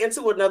straight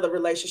into another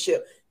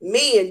relationship?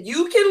 Men,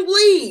 you can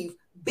leave,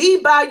 be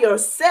by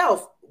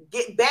yourself,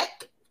 get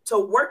back to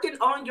working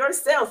on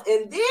yourself,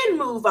 and then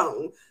move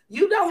on.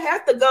 You don't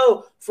have to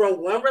go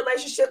from one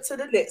relationship to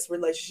the next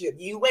relationship.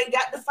 You ain't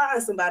got to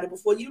find somebody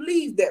before you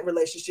leave that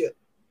relationship.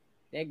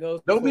 That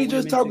goes. Don't be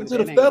just talking to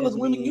the fellas,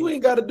 women. You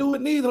ain't got to do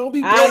it neither. Don't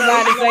be. I was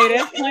about to say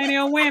there's plenty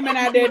of women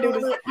out there do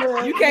this.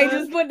 You can't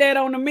just put that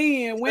on the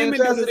men. Women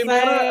do the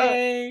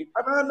same.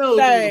 I know you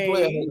be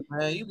player hating,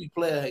 man. You be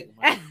player hating,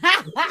 man.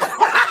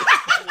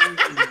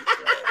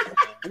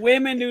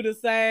 Women do the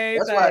same.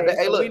 That's thing. why.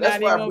 Hey, look,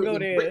 that's why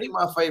Brittany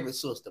my favorite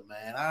sister,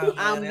 man.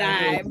 I'm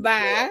not.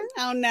 Bye.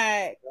 I'm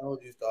not.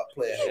 Don't you start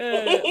playing.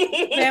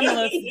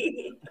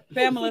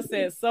 Pamela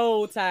said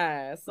soul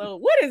ties. So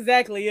what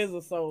exactly is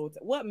a soul tie?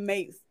 What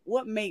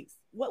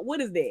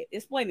is that?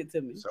 Explain it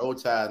to me. Soul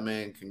ties,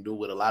 man, can do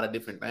with a lot of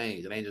different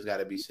things. It ain't just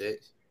gotta be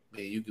sex. I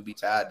mean, you could be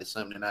tied to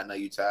something and not know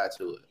you tied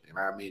to it. You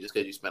know what I mean? Just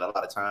because you spend a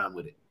lot of time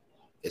with it.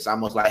 It's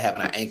almost like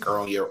having an anchor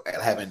on your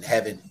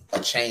having a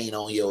chain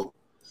on your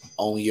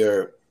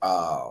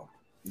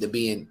the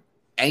being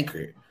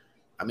anchored.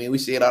 I mean, we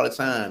see it all the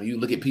time. You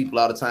look at people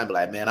all the time, be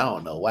like, man, I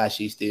don't know why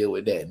she's still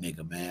with that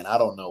nigga, man. I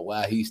don't know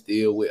why he's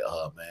still with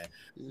her, man.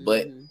 Mm-hmm.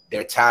 But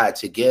they're tied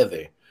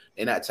together.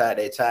 They're not tied.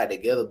 They're tied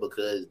together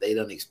because they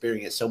don't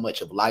experience so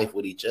much of life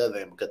with each other,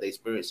 and because they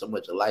experience so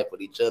much of life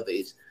with each other,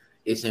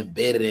 it's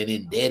embedded and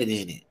indebted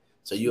in it.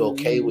 So you're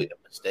okay with the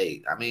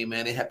mistake. I mean,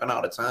 man, it happen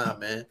all the time,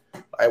 man.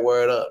 Like,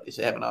 word up, it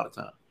should happen all the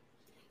time.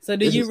 So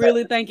do you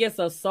really think it's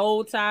a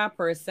soul tie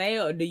per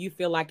se, or do you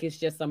feel like it's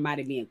just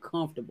somebody being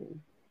comfortable?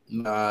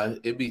 Nah,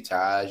 it be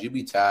ties. You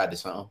be tied to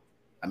something.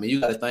 I mean,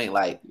 you got to think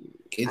like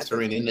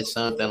entering into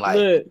something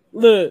like.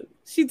 Look,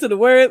 she to the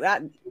word.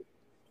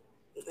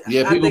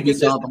 Yeah, people be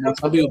comfortable.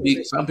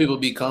 Some people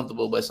be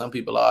comfortable, but some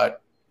people are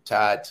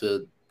tied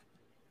to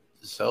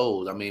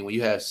souls. I mean, when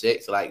you have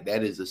sex, like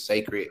that is a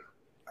sacred.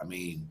 I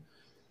mean,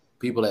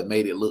 people have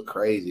made it look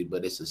crazy,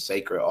 but it's a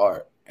sacred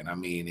art, and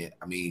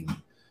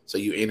so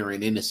you're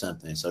entering into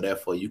something. So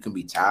therefore, you can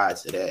be tied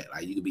to that.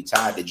 Like you can be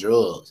tied to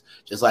drugs,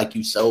 just like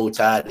you soul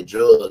tied to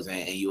drugs,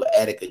 and you're an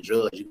addict of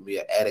drugs. You can be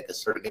an addict of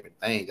certain different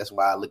things. That's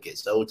why I look at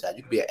soul tied.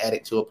 You can be an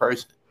addict to a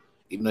person,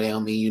 even though they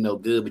don't mean you no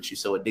good, but you're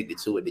so addicted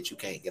to it that you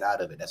can't get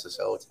out of it. That's a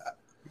soul tie.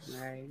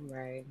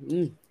 Right.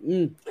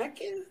 I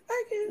can.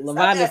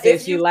 Lavonna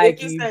says she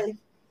like you. Thank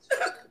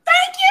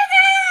you,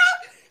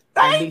 girl.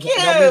 Thank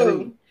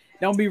you.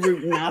 Don't be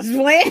rooting now.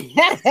 Thank you.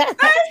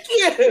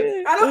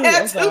 I don't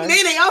have too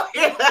many on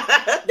here.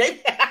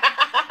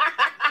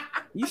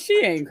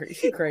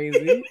 She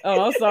crazy.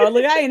 Oh, I'm sorry.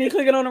 Look, I ain't even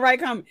clicking on the right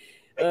comment.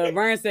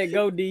 Vern said,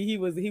 "Go D." He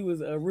was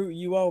rooting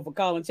you on for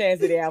calling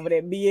Chastity out for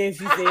that BS.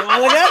 She said, "Oh,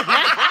 look up."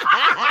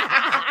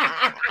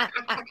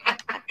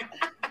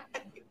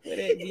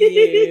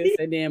 Yes,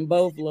 and then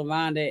both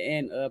Lavonda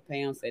and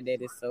Pam said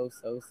that is so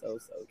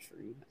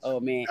true. Oh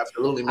man,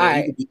 Absolutely, man. All You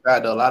right. can be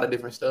tied to a lot of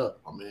different stuff.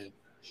 I mean,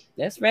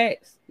 That's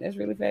facts. That's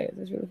really facts.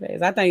 That's really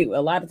facts. I think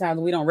a lot of times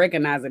we don't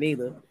recognize it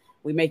either.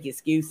 We make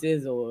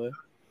excuses or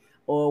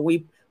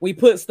we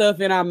put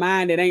stuff in our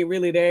mind that ain't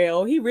really there.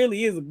 Oh, he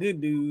really is a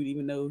good dude,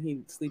 even though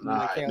he sleeping on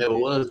the it couch never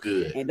was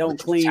good. and don't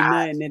But clean you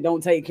nothing and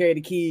don't take care of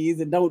the kids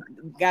and don't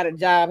got a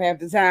job half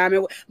the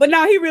time. But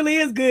no, he really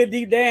is good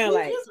deep down.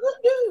 Like,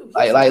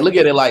 like look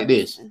at it like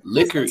this: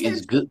 liquor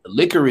is good.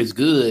 Liquor is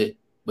good,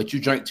 but you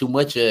drink too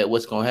much of it,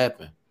 what's gonna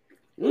happen?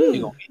 You're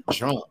gonna get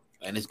drunk,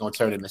 and it's gonna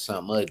turn into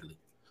something ugly.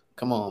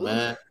 Come on,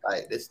 man!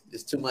 Like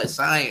it's too much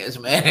science,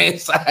 man.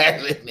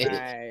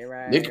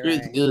 right. Liquor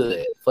is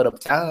good for the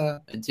time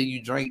until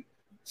you drink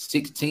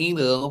 16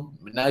 of them.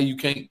 But now you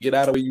can't get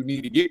out of where you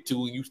need to get to,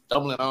 and you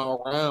stumbling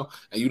all around,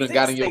 and you done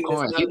got in your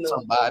car and hit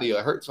somebody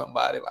or hurt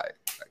somebody. Like,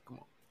 come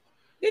on.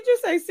 Did you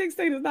say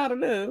 16 is not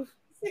enough?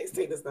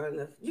 16 is not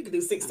enough. You can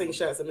do 16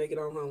 shots and make it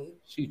on home.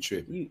 She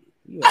tripping.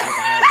 You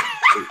alcoholic.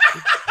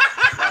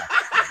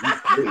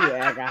 You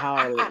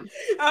alcoholic.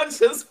 I'm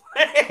just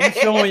playing.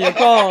 You showing your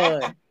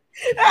card.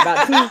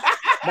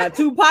 About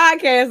two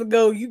podcasts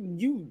ago,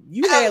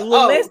 you had a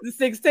little less than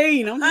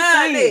 16. I'm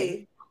just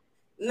saying.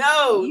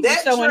 No, You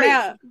that showing drink,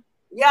 out.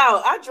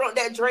 y'all, I drank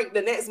that drink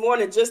the next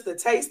morning just to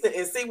taste it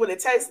and see what it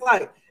tastes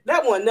like.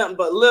 That wasn't nothing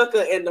but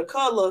liquor, and the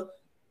color.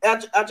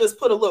 I just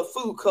put a little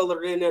food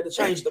color in there to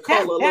change the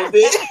color a little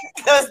bit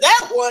because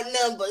that wasn't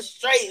nothing but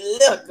straight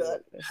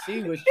liquor.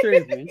 She was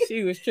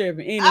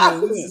tripping.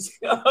 Anyway,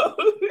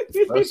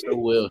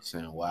 Russell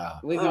Wilson. Wow.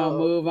 we're gonna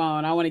move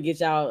on. I want to get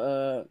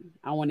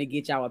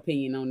y'all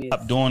opinion on this.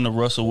 Stop doing the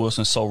Russell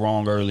Wilson so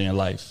wrong early in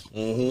life.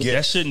 Yeah.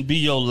 That shouldn't be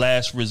your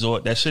last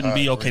resort. That shouldn't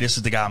be, okay, this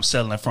is the guy I'm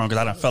settling from because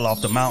I done fell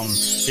off the mountain.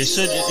 It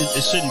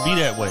shouldn't be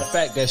that way. In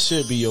fact, that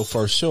should be your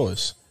first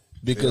choice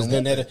because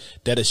then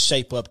that'll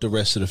shape up the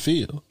rest of the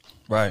field.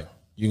 Right.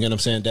 You get what I'm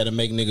saying? That'll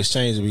make niggas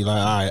change and be like,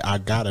 all right, I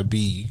gotta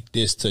be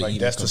this to Like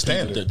even that's the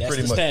compete with standard. That's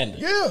pretty the much. standard.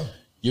 Yeah.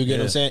 You get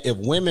what I'm saying? If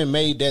women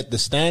made that the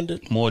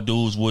standard, More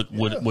dudes would you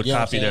know what I'm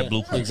copy that saying?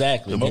 blueprint.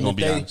 Exactly. We're And going to if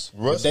be they- honest.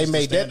 if they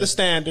made that the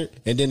standard,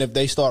 and then if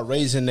they start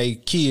raising their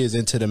kids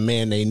into the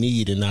man they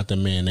need and not the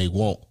man they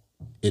want,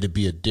 it'll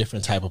be a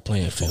different type of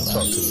playing field.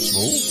 Talk to the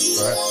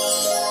smooth. Right.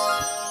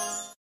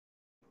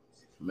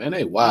 Man,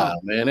 they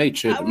wild, man. They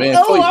tripping, I'm man.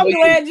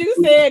 glad you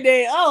said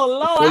that. Oh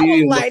Lord, I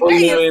was like, before you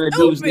they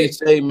introduce stupid. this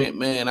segment,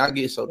 man, I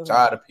get so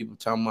tired of people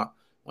talking about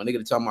when they get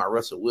to talking about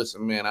Russell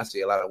Wilson, man. I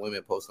see a lot of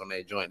women post on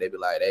their joint. They be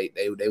like,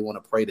 they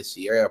want to pray the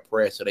Sierra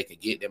prayer so they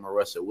could get them a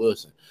Russell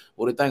Wilson.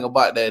 Well, the thing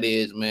about that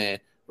is, man,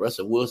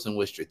 Russell Wilson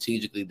was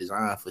strategically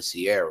designed for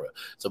Sierra.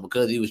 So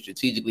because he was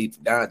strategically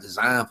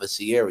designed for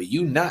Sierra,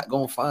 you not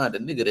gonna find a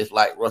nigga that's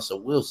like Russell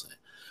Wilson.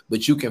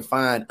 But you can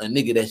find a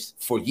nigga that's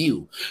for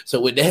you. So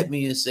with that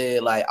being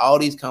said, like all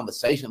these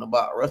conversations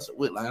about Russell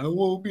Wilson, like I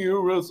won't be a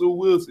Russell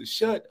Wilson.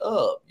 Shut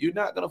up. You're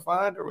not gonna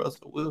find a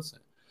Russell Wilson.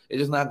 It's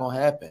just not gonna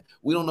happen.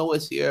 We don't know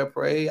what Sierra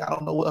prayed. I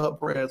don't know what her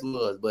prayers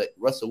was, but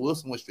Russell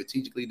Wilson was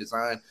strategically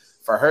designed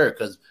for her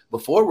because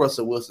before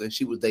Russell Wilson,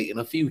 she was dating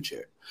a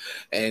Future,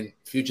 and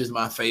Future's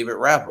my favorite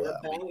rapper.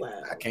 I mean,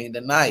 I can't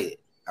deny it.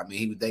 I mean,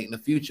 he was dating a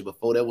Future.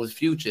 Before that was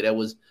Future, that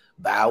was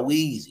Bow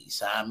Weezy.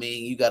 So I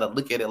mean, you gotta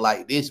look at it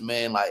like this,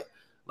 man.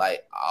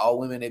 Like all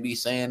women, they be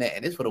saying that,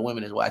 and it's for the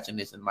women that's watching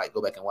this and might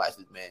go back and watch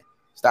this, man.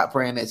 Stop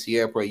praying that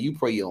Sierra prayer. You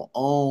pray your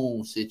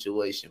own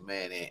situation,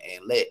 man,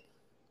 and let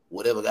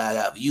whatever God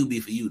got for you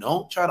be for you.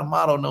 Don't try to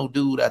model no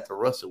dude after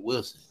Russell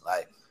Wilson.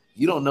 Like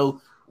you don't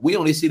know. We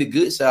only see the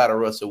good side of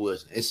Russell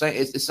Wilson. It's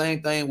the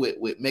same thing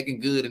with Megan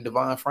Good and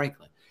Devon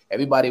Franklin.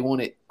 Everybody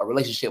wanted a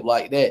relationship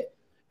like that,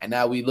 and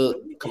now we look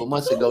a couple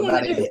months ago.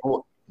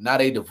 Now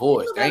they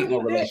divorced. There ain't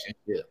no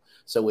relationship.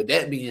 So with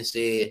that being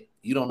said,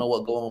 you don't know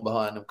what going on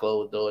behind them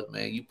closed doors,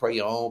 man. You pray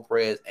your own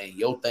prayers, and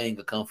your thing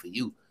will come for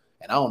you.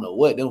 And I don't know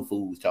what them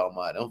fools talking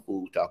about. Them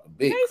fools talking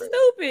big. They crap.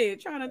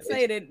 stupid trying to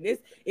say that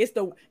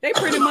they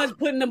pretty much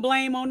putting the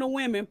blame on the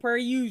women per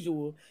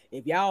usual.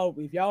 If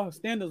y'all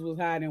standards was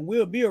high, then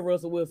we'll be a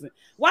Russell Wilson.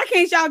 Why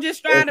can't y'all just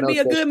strive to be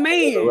a good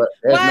man?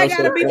 Why I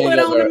gotta be put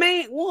on the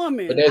man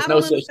woman? But there's no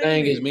such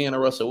thing as being a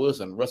Russell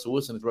Wilson. Russell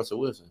Wilson is Russell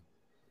Wilson.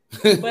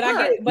 But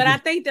I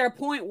think their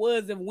point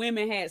was if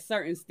women had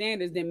certain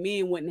standards, then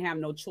men wouldn't have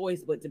no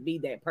choice but to be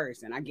that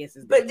person. I guess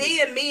it's. But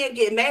then men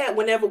get mad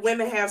whenever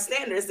women have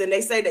standards and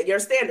they say that your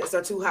standards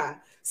are too high.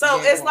 So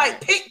it's like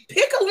pick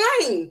a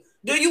lane.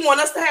 Do you want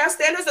us to have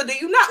standards or do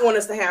you not want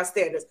us to have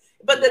standards?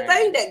 But the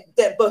thing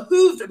that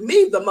behooved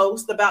me the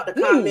most about the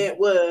comment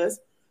was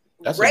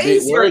That's raise a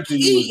big your word to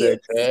use there,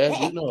 kids.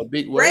 Taz. You know, a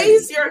big word.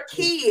 Raise your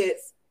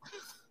kids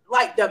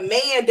like the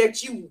man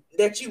that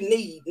you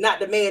need, not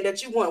the man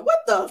that you want. What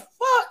the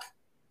fuck?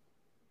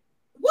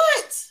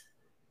 What?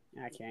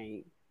 I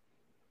can't.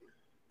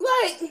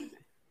 Like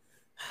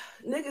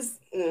niggas,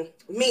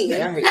 me.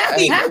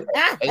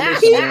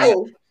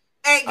 People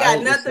ain't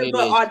got nothing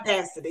but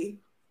audacity.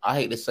 I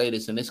hate to say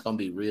this, and it's gonna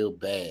be real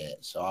bad.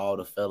 So all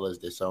the fellas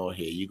that's on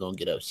here, you're gonna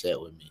get upset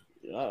with me.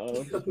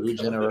 Uh-oh. The new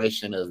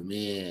generation of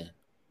men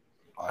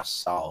are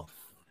soft,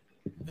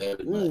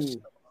 very much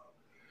so.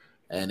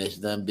 And it's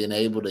done been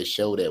able to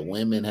show that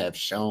women have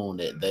shown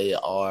that they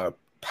are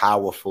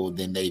powerful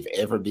than they've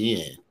ever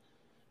been,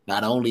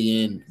 not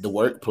only in the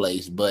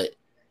workplace, but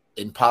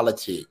in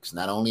politics.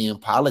 Not only in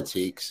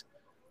politics,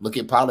 look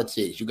at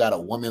politics. You got a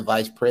woman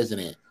vice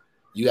president.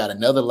 You got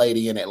another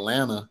lady in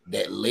Atlanta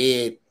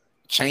that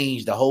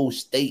changed the whole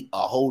state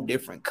a whole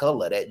different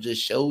color. That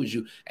just shows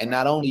you. And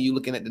not only you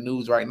looking at the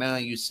news right now,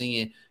 you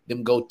seeing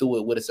them go through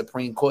it with a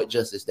Supreme Court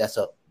justice that's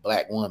a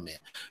black woman.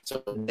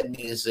 So that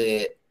being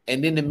said,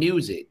 and then the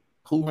music.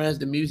 Who runs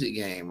the music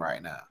game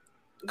right now?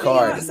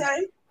 Cardi.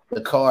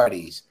 The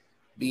Cardis,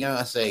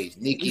 Beyonce,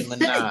 Nicki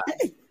Minaj.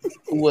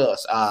 Who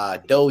else?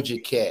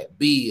 Doja Cat,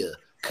 Bia,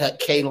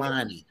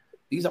 Kehlani.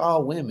 These are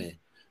all women.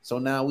 So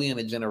now we in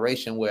a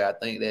generation where I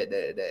think that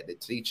the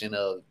teaching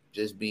of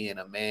just being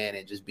a man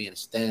and just being a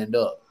stand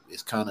up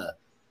is kind of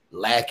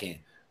lacking.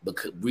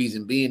 Because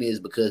reason being is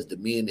because the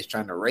men that's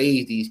trying to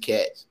raise these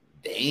cats,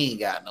 they ain't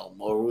got no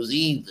morals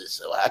either.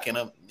 So how can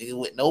a nigga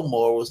with no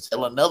morals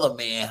tell another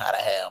man how to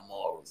have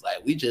morals?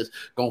 Like, we just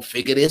gonna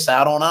figure this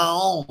out on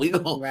our own. We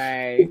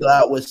gonna figure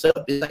out what's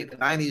up. This ain't the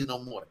 90s no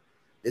more.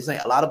 This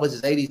ain't, a lot of us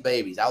is 80s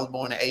babies. I was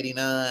born in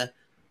 89.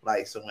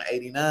 Like, so in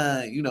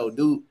 89, you know,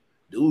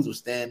 dudes would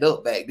stand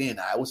up back then.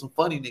 Now, it was some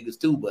funny niggas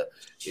too, but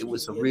it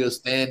was some real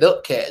stand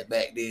up cats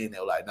back then. They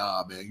were like,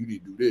 nah, man, you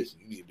need to do this,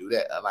 you need to do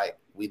that. I like,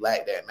 we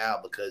lack that now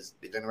because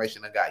the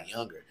generation that got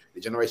younger,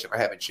 the generation of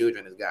having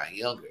children has gotten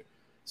younger.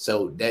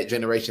 So that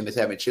generation that's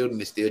having children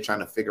is still trying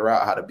to figure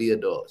out how to be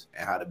adults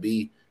and how to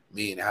be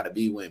men and how to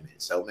be women.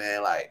 So,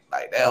 man, like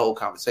that whole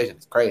conversation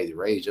is crazy.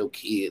 Raise your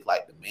kids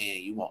like the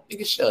man you want.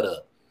 Nigga, shut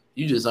up.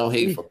 You just on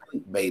here for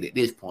clickbait at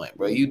this point,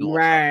 bro. You doing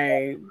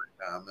right.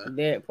 Man.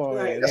 That part.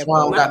 Right. That's why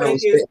I don't got no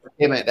respect for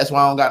Kevin. That's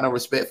why I don't got no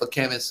respect for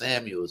Kevin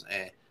Samuels.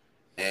 And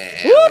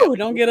woo,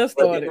 don't get us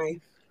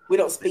started. We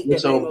don't speak.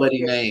 What's old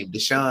buddy name?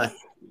 Deshaun.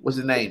 What's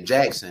his name?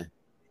 Jackson.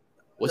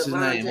 What's his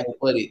name?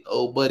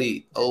 Old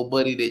buddy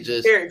that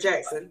just Derrick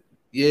Jackson.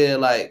 Yeah,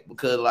 like,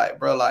 because like,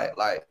 bro, like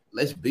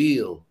let's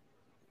build.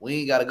 We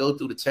ain't gotta go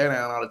through the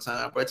teardown all the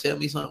time, bro. Tell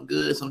me something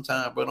good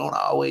sometime, bro. Don't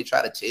always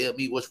try to tell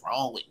me what's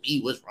wrong with me,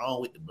 what's wrong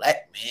with the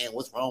black man,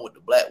 what's wrong with the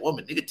black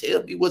woman. Nigga,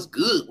 tell me what's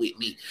good with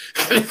me.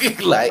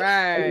 Like,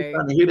 I'm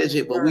trying to hear that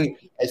shit, but we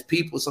as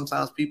people,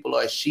 sometimes people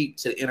are sheep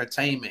to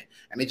entertainment,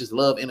 and they just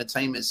love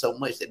entertainment so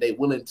much that they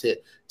willing to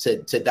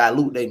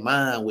dilute their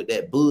mind with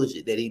that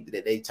bullshit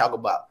that they talk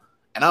about.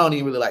 And I don't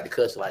even really like to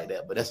cuss like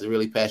that, but that's a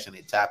really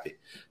passionate topic.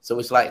 So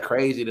it's like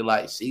crazy to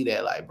like see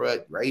that, like, bro,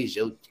 raise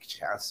your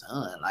child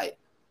son, like.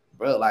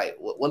 Bro, like,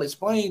 well,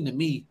 explain to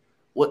me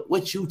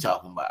what you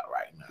talking about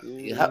right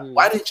now.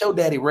 Why didn't your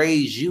daddy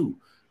raise you?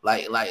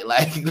 Like,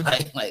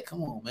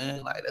 come on,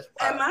 man. Like, that's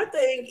wild. And my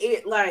thing,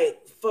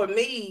 for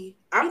me,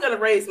 I'm gonna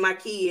raise my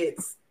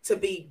kids to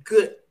be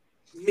good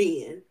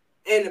men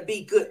and to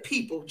be good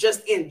people,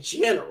 just in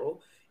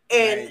general.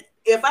 And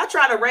if I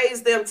try to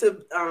raise them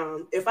to,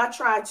 if I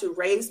try to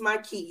raise my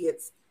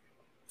kids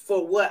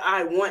for what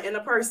I want in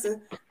a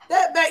person,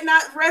 that might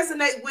not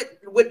resonate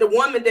with the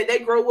woman that they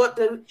grow up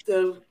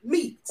to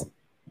meet.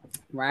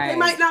 Right. They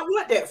might not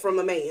want that from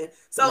a man.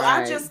 So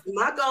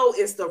my goal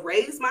is to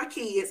raise my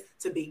kids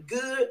to be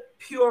good,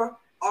 pure,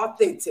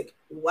 authentic.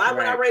 Why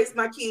would I raise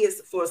my kids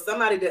for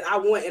somebody that I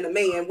want in a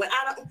man when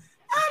I'm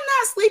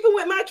not sleeping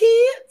with my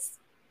kids?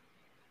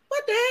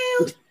 What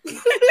the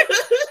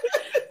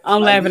hell?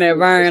 I'm laughing at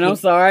Vern. I'm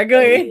sorry. Go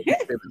ahead.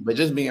 But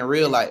just being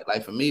real, like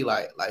for me,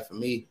 I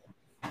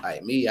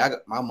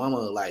got my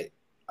mama, like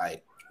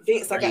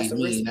Vince, I got some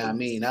me, you know what I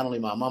mean? Not only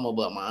my mama,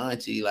 but my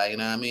auntie, like, you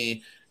know what I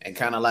mean? And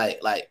kind of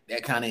like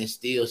that kind of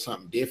instills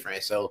something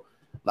different. So,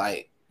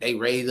 like, they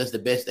raised us the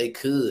best they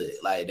could.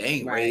 Like, they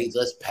ain't raised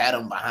us, pat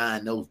them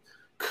behind no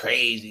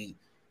crazy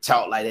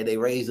talk like that. They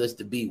raised us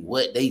to be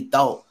what they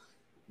thought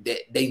that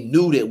they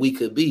knew that we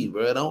could be,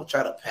 bro. Don't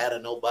try to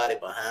pattern nobody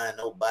behind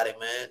nobody,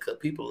 man, because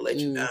people will let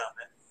you down, man.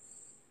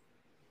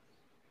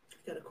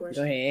 Got a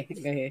question? Go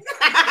ahead.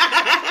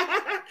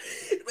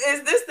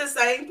 Is this the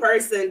same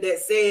person that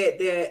said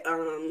that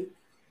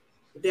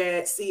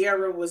that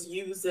Ciara was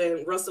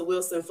using Russell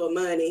Wilson for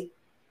money,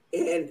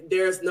 and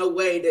there's no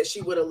way that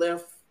she would have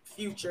left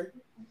Future?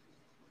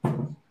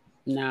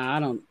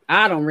 No,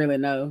 I don't really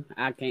know.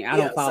 I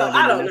don't follow them.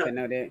 I don't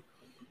know that.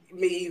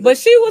 Me either. But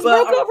she was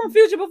broke up from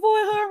Future before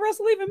her and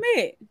Russell even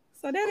met.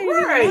 So that ain't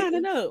even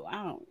lining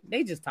up.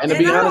 They just talk. And to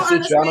be honest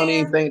with you, I don't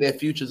even think that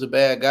Future's a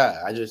bad guy.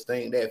 I just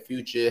think that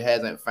Future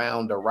hasn't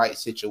found the right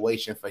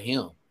situation for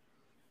him.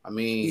 I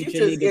mean,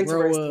 Future's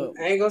interesting.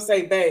 I ain't gonna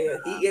say bad.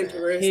 He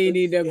interesting. He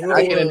need to grow up.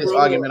 I get in this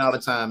argument all the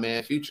time,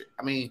 man. Future.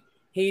 I mean,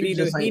 he need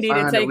to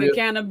take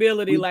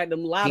accountability like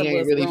them. A lot of us. He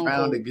ain't really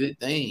found a good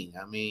thing.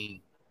 I mean,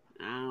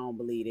 I don't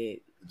believe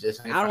it.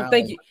 I don't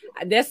think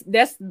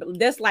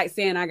that's like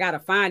saying I gotta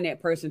find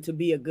that person to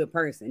be a good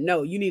person.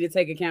 No, you need to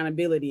take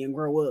accountability and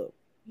grow up.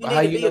 You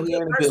need to be a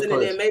good person,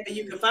 and then maybe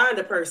you can find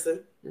a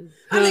person.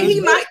 I mean, he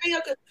might be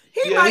a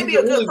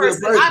good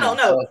person. I don't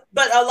know,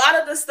 but a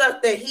lot of the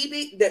stuff that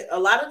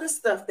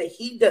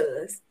he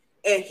does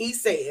and he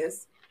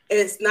says,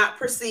 is not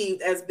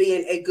perceived as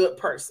being a good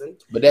person.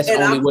 But that's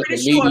only what the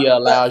media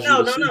allows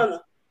you to see. No.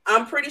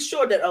 I'm pretty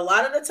sure that a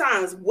lot of the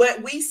times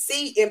what we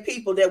see in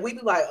people that we be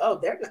like, oh,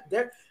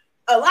 they're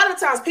a lot of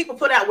times people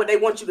put out what they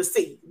want you to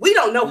see. We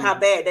don't know how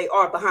bad they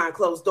are behind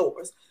closed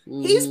doors.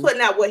 He's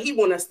putting out what he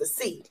wants us to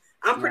see.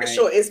 I'm pretty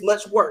sure it's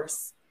much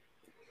worse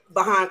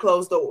behind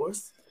closed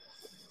doors.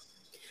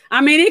 I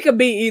mean, it could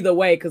be either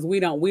way because we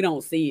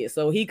don't see it.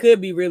 So he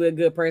could be really a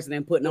good person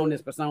and putting on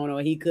this persona,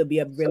 or he could be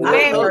a really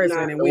bad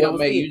person and we don't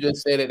see it. You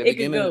just said at the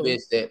beginning of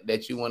this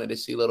that you wanted to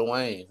see Lil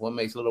Wayne. What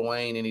makes Lil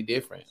Wayne any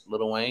different?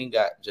 Lil Wayne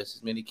got just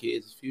as many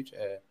kids as Future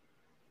had.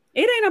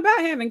 It ain't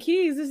about having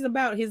kids. It's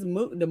about his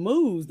the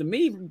moves. The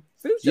me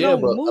Future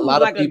don't move a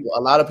lot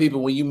of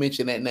people when you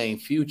mention that name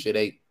Future,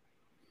 they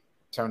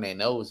turn their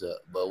nose up.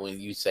 But when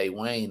you say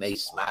Wayne, they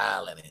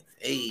smiling and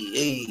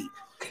hey,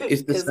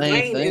 it's the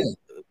same thing.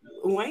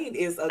 Wayne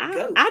is a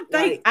goat.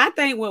 I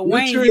think with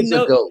Wayne, you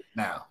know, a goat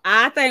now.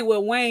 I think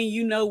with Wayne,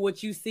 you know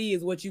what you see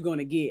is what you're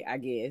gonna get. I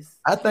guess.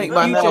 I think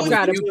by now, Future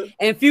try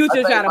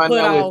to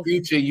put off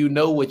Future. You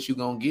know what you're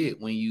gonna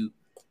get when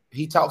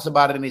he talks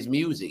about it in his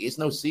music. It's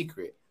no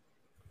secret.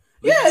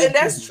 Yeah, and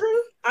that's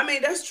true. I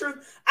mean, that's true.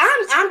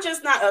 I'm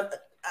just not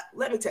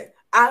let me tell you,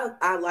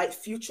 I like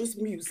Future's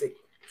music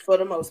for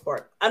the most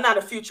part. I'm not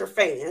a Future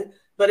fan.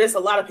 But it's a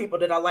lot of people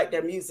that I like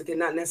their music and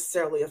not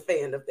necessarily a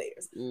fan of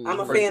theirs. I'm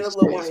a fan of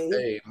Lil Wayne.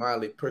 Hey,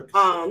 Miley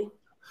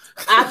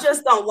I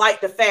just don't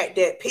like the fact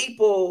that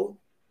people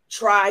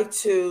try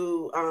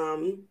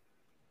to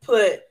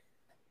put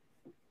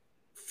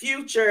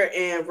Future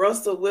and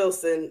Russell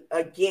Wilson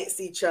against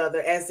each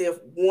other as if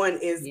one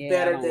is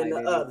better than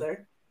the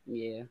other.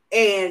 Yeah,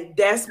 and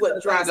that's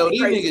what drives me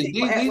crazy.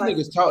 These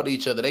niggas talk to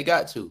each other. They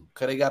got to,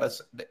 cause they got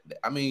us.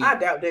 I mean, I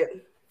doubt that.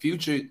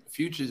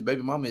 Future's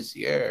baby mama is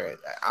Sierra.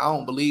 I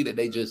don't believe that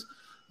they just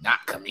not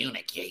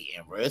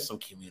communicating, bro. There's some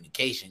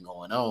communication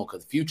going on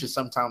because Future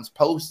sometimes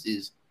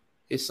posts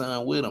his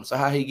son with him. So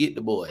how he get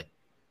the boy?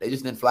 They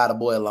just didn't fly the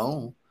boy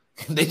alone.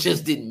 They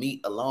just didn't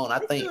meet alone. I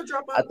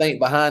think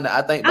behind.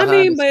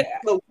 But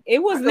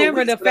it was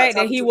never the fact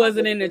that he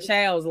wasn't in the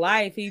child's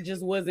life. He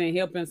just wasn't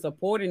helping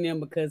supporting them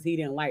because he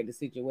didn't like the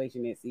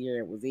situation that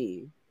Sierra was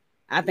in.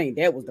 I think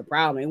that was the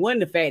problem. It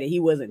wasn't the fact that he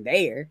wasn't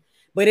there.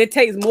 But it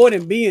takes more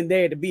than being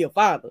there to be a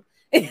father.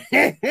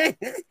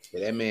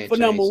 That man for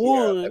number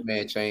one. That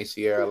man changed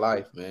Sierra's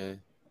life, man.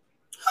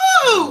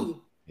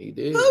 Who? He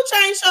did. Who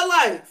changed her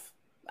life?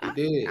 He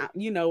did.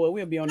 You know what?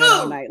 We'll be on that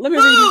all night. Let me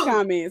read these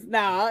comments.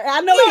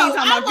 I know he ain't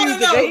talking about Future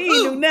because he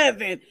ain't do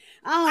nothing.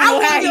 I don't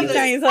know how he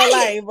changed her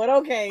life, but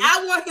okay.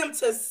 I want him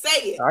to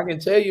say it. I can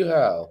tell you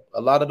how.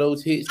 A lot of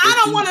those hits.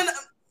 I don't want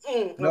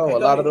to know. A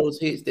lot of those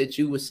hits that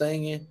you were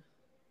singing,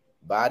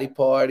 Body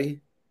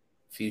Party,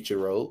 Future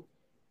wrote.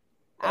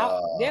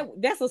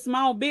 That's a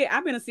small bit.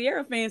 I've been a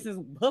Sierra fan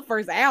since her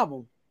first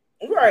album.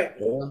 Right.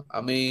 Yeah, I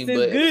mean, since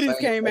but Goodies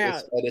came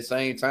out. At the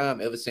same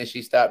time, ever since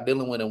she stopped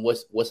dealing with him,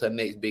 what's her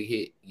next big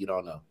hit? You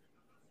don't know.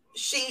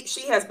 She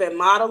has been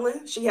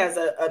modeling. She has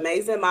an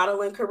amazing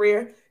modeling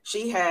career.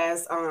 She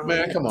has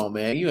man, come on,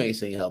 man. You ain't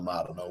seen her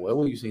model nowhere.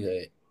 Where you seen her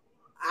at?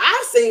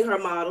 I've seen her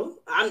model.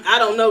 I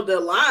don't know the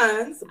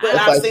lines, but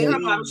I've seen her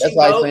model. That's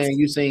like saying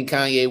you seen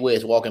Kanye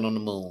West walking on the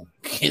moon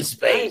in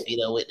space. He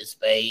done with the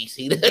space.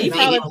 He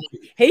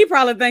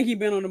probably think he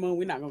been on the moon.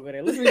 We're not gonna go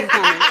there. Let's read the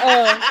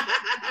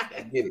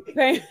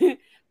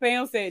comments.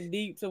 Pam said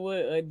deep to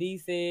what D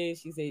said.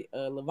 She said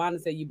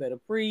Lavonna said you better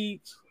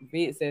preach.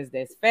 Vince says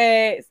that's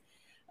facts.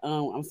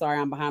 I'm sorry,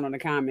 I'm behind on the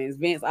comments.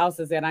 Vince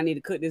also said I need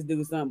to cook this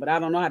dude something, but I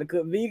don't know how to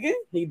cook vegan.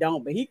 He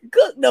don't, but he can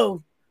cook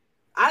though.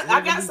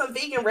 I got some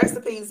vegan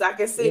recipes I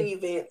can send you,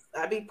 Vince.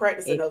 I be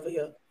practicing over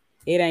here.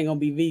 It ain't gonna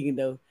be vegan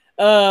though.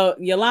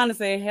 Yolanda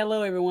said,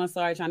 "Hello, everyone.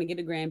 Sorry, trying to get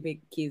the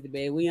grandkids to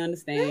bed. We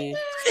understand."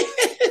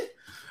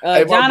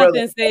 Hey,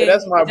 Jonathan said,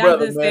 "That's my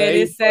brother, man. Said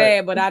it's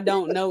sad, but I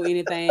don't know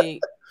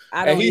anything.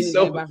 I don't."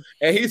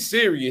 And he's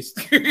serious.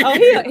 He's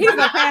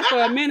a pastor,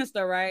 a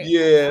minister, right?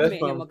 Yeah, I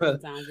met him a couple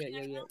times.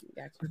 Yeah,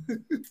 gotcha.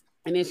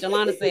 And then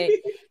Shalana said,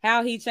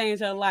 "How he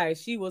changed her life?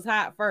 She was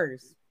hot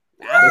first."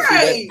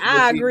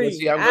 I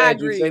agree. I'm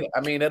glad you say that. I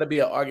mean, that'll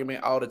be an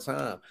argument all the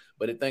time.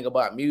 But the thing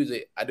about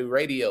music, I do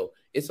radio.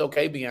 It's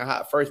okay being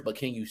hot first, but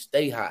can you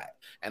stay hot?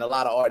 And a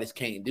lot of artists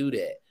can't do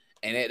that.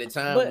 And at the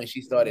time when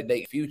she started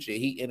dating Future,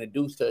 he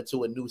introduced her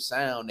to a new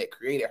sound that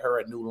created her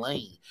a new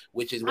lane,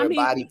 which is where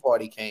Body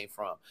Party came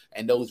from.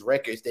 And those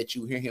records that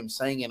you hear him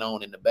singing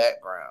on in the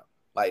background.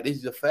 Like,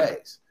 these are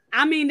facts.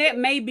 I mean, that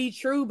may be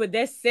true, but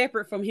that's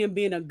separate from him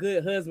being a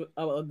good husband,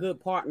 a good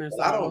partner.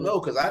 Well, I don't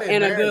know because I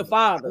didn't. And a good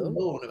father.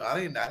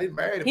 I didn't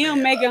marry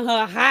him. Making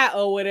her hot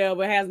or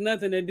whatever has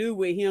nothing to do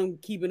with him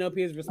keeping up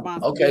his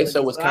responsibility. Okay,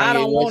 so was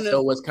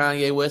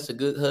Kanye West a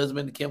good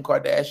husband to Kim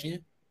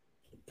Kardashian?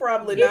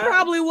 Probably not. He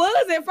probably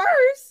was at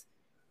first.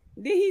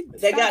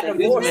 They got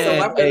divorced.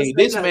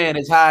 This man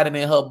is hiding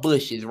in her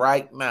bushes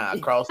right now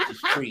across the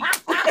street,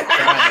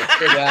 trying to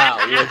figure out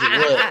what it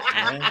was,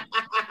 man.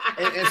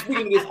 And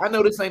speaking of this, I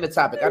know this ain't the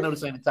topic, but I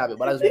just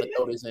want to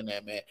throw this in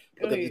there, man,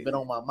 because it's been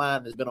on my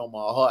mind, it's been on my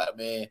heart,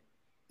 man.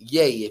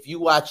 If you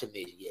watching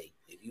this,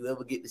 you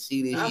ever get to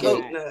see this I shit.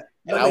 hope not.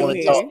 And I want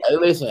to talk. Hey,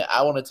 listen,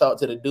 I want to talk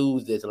to the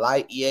dudes that's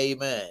like EA,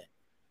 man.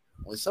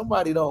 When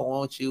somebody don't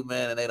want you,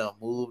 man, and they done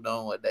moved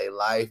on with their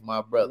life,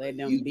 my brother,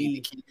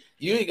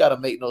 you ain't got to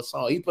make no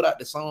song. He put out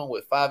the song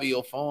with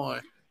Fabio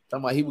Foreign,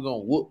 talking about he was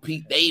going to whoop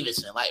Pete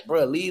Davidson. Like,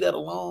 bro, leave that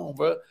alone,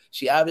 bro.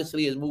 She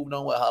obviously has moved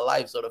on with her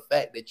life. So the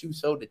fact that you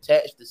so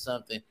detached to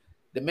something,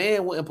 the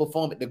man wouldn't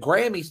perform it. The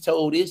Grammys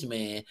told this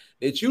man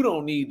that you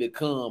don't need to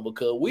come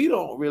because we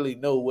don't really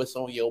know what's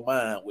on your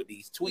mind with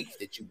these tweets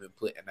that you've been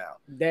putting out.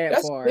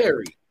 That's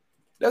scary.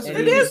 That's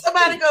and then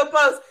somebody go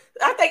post.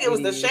 I think it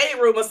was the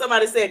Shade Room, or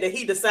somebody said that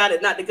he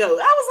decided not to go. I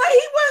was like,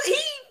 he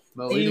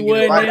wasn't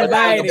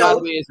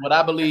invited. What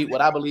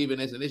I believe in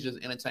this, and it's just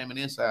entertainment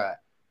inside.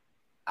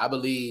 I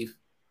believe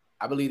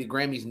the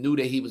Grammys knew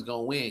that he was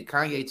gonna win.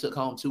 Kanye took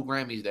home 2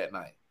 Grammys that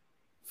night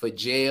for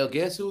Jail.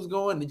 Guess who's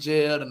going to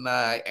jail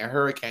tonight? And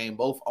Hurricane,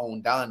 both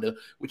on Donda,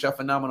 which are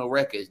phenomenal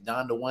records.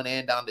 Donda 1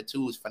 and Donda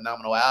 2 is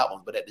phenomenal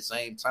albums, but at the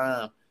same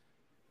time,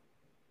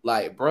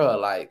 like, bro,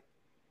 like,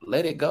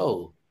 let it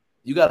go.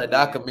 You got a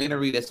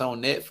documentary that's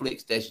on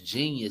Netflix that's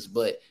genius,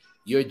 but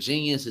your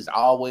genius is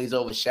always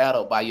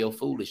overshadowed by your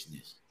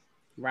foolishness.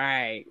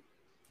 Right.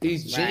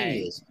 He's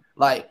genius.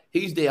 Like,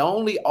 he's the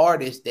only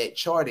artist that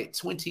charted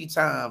 20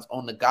 times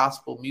on the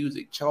gospel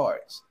music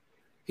charts.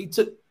 He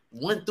took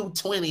 1 through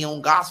 20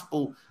 on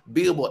gospel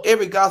Billboard.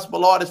 Every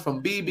gospel artist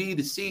from BB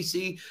to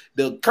CC,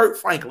 the Kirk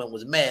Franklin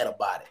was mad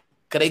about it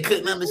because they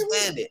couldn't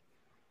understand it.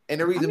 And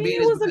the reason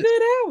being it was a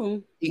good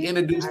album. He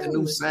introduced a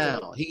new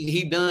sound.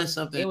 He done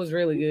something. It was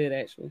really good,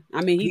 actually.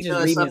 I mean, he just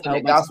done something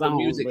that gospel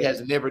music but...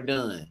 has never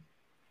done.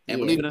 And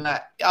believe it or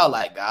not, y'all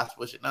like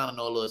gospel shit. Now I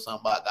know a little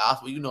something about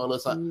gospel. You know a little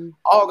something.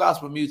 All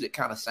gospel music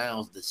kind of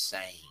sounds the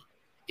same.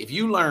 If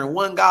you learn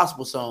one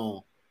gospel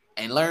song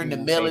and learn the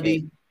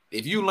melody,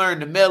 if you learn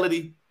the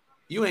melody,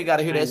 you ain't got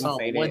to hear that song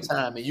one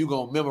time and you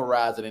gonna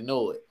memorize it and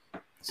know it.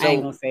 So, I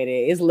ain't gonna say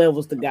that. It's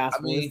levels to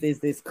gospel. I mean, it's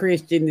this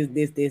Christian,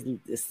 this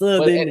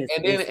Southern,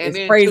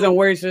 it's praise and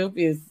worship.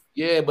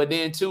 But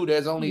then too,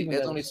 there's only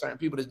certain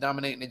people that's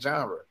dominating the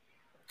genre.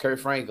 Kirk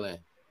Franklin,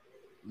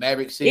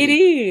 Maverick City. It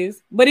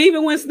is. But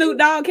even when Snoop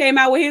Dogg came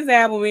out with his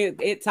album,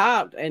 it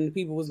topped and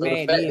people was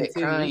mad. The fact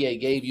that Kanye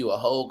gave you a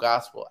whole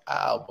gospel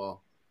album.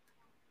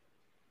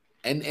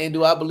 And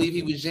do I believe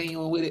he was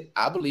genuine with it?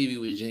 I believe he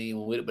was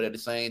genuine with it, but at the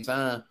same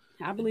time,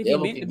 I believe he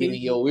meant to be. Get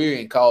in your ear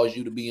and cause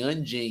you to be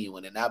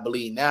ungenuine. And I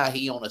believe now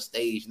he on a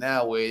stage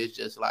now where it's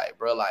just like,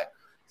 bro, like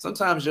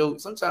sometimes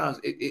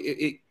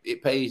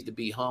it pays to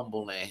be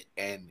humble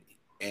and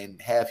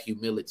have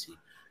humility.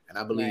 And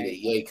I believe that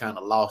Ye kind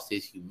of lost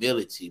his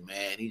humility,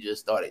 man. He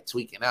just started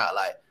tweaking out.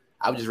 Like,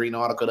 I was just reading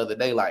an article the other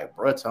day, like,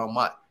 bro, talking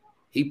about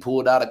he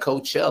pulled out of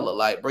Coachella.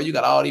 Like, bro, you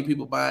got all these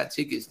people buying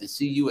tickets to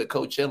see you at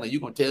Coachella, and you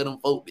gonna tell them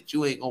folk that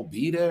you ain't gonna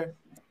be there?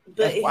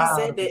 But he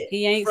said that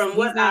he ain't. From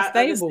what I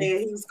understand,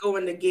 he's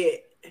going to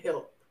get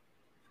help.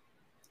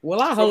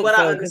 Well, I hope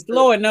so, because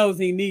Lord knows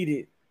he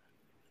needed.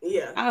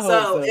 Yeah.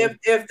 So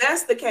if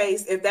that's the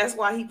case, if that's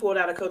why he pulled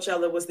out of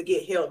Coachella was to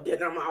get help,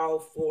 then I'm all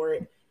for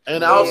it.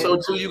 And also,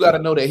 too, you got to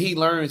know that he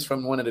learns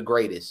from one of the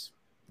greatest.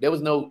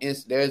 There's no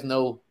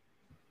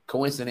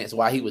coincidence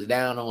why he was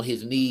down on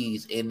his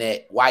knees in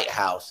that White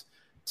House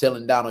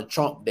telling Donald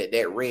Trump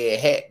that red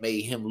hat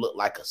made him look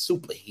like a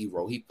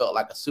superhero. He felt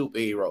like a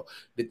superhero.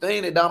 The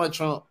thing that Donald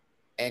Trump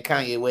and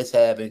Kanye West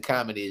have in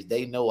common is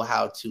they know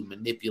how to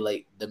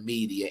manipulate the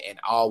media and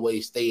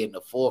always stay in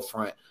the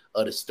forefront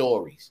of the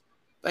stories.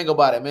 Think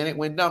about it, man.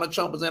 When Donald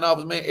Trump was in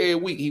office, man, every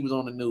week he was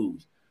on the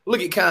news.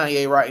 Look at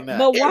Kanye right now.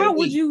 But why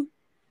would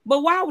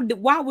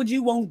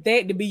you want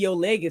that to be your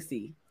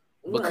legacy?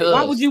 Because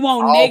why would you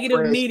want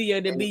negative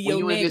media to be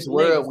your next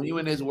legacy? When you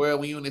in this world,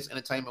 when you in this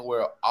entertainment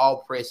world,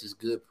 all press is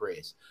good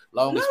press.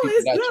 Long as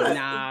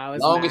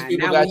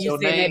people got your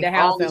name, at the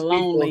house and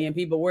lonely and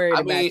people worried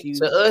about you.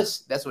 To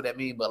us, that's what that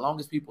means. But long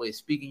as people is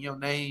speaking your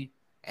name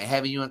and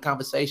having you in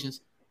conversations,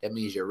 that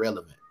means you're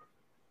relevant.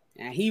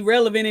 Now, he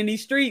relevant in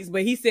these streets,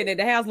 but he sitting at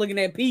the house looking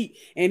at Pete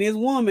and his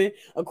woman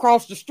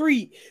across the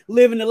street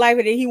living the life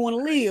that he want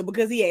to live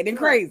because he acting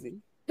crazy.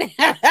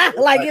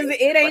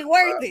 It ain't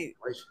worth it.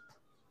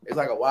 It's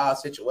like a wild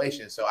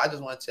situation. So I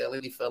just want to tell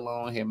any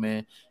fella on here,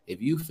 man,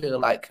 if you feel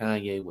like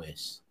Kanye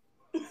West,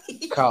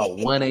 call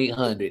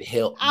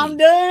 1-800-HELP. I'm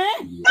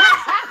done.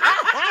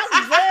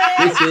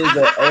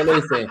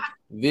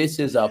 This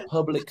is a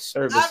public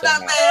service. I'm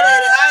not mad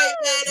at it. I ain't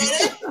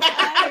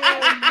mad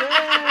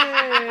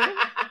at it.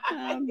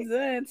 I'm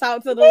done.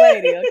 Talk to the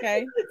lady,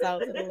 okay?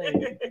 Talk to the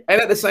lady. And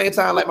at the same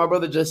time, like my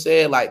brother just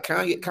said, like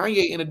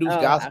Kanye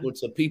introduced gospel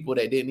to people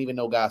that didn't even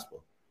know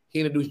gospel. He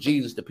introduced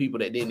Jesus to people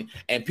that didn't,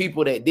 and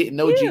people that didn't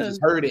know Jesus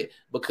heard it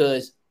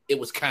because it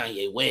was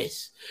Kanye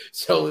West.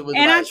 So it was.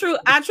 And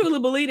I truly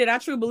believe it. I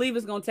truly believe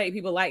it's gonna take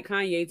people like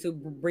Kanye to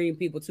bring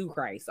people to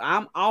Christ. So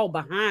I'm all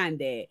behind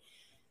that.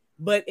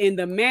 But in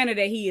the manner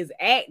that he is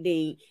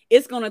acting,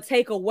 it's gonna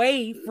take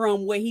away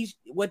from what he's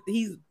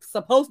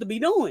supposed to be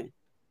doing.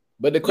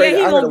 But the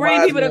crazy, he's gonna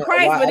bring people to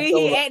Christ, but then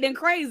he acting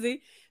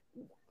crazy.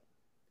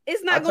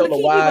 it's not I going told to a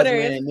keep wise people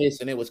there. man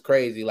this, and it was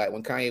crazy. Like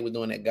when Kanye was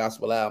doing that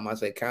gospel album, I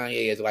said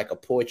Kanye is like a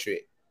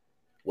portrait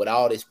with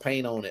all this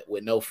paint on it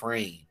with no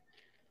frame.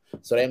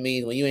 So that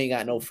means when you ain't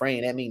got no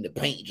frame, that means the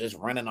paint just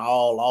running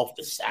all off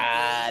the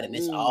side and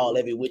it's all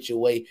every which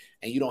way,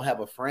 and you don't have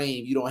a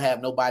frame. You don't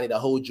have nobody to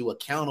hold you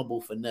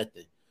accountable for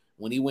nothing.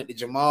 When he went to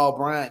Jamal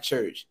Bryant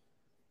Church,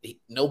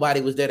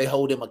 nobody was there to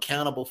hold him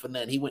accountable for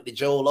nothing. He went to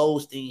Joel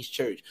Osteen's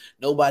church.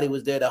 Nobody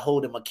was there to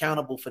hold him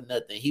accountable for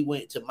nothing. He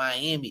went to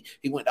Miami.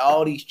 He went to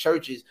all these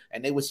churches,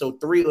 and they were so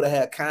thrilled to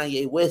have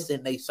Kanye West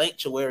in their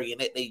sanctuary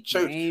and at their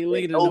church.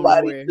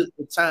 Nobody took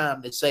the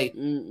time to say,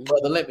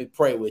 brother, let me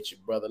pray with you,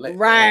 brother.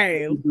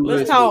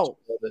 Let's talk.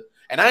 You,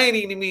 and I ain't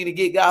even mean to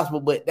get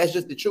gospel, but that's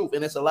just the truth.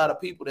 And it's a lot of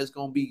people that's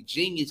going to be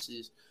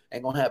geniuses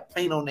and going to have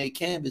paint on their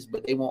canvas,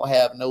 but they won't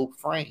have no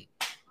frame.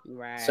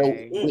 Right. So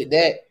with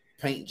that,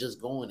 paint just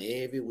going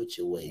every which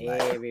way,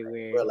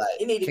 everywhere. Like,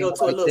 you need to go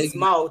to a little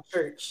small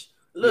church.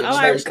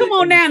 Come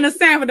on down to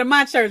Sanford to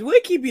my church.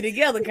 We'll keep you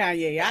together,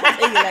 Kanye. I'll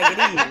tell you like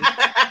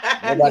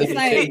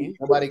it is.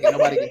 Nobody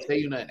can tell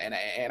you nothing.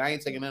 And I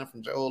ain't taking nothing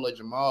from Joel or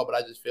Jamal, but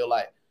I just feel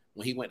like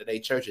when he went to their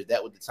churches,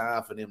 that was the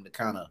time for them to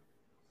kind of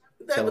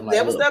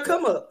that was their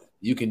come up.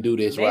 You can do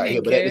this right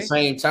here, but at the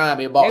same time,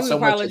 it brought so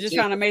much probably just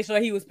trying to make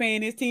sure he was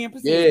paying his 10%.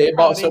 Yeah, it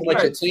brought so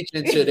much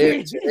attention to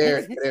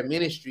their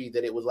ministry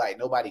that it was like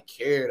nobody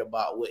cared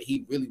about what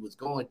he really was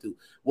going through.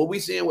 What we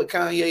seeing with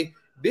Kanye,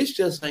 this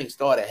just ain't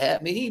started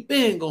happening. He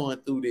been going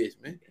through this,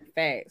 man.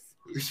 Facts.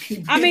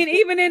 I mean,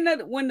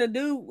 even when the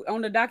dude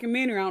on the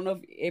documentary, I don't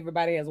know if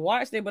everybody has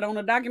watched it, but on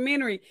the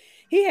documentary,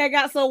 he had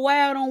got so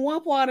wild on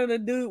one part of the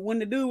dude when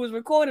the dude was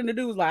recording. The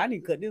dude was like, "I need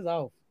to cut this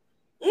off."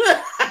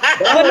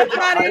 But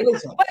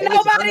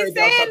nobody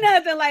said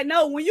nothing. Like,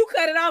 no, when you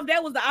cut it off,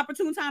 that was the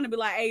opportune time to be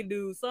like, "Hey,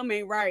 dude, something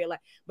ain't right." Like,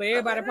 but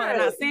everybody probably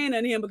not saying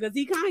nothing to him because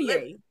he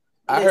Kanye.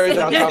 I heard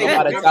y'all talking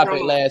about a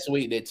topic last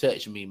week that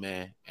touched me,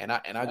 man, and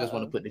I just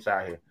want to put this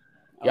out here.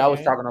 Y'all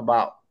was talking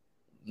about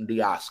the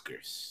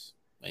Oscars,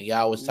 and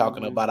y'all was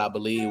talking about, I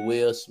believe,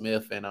 Will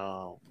Smith and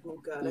oh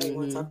God, I ain't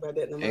want to talk about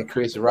that no more. And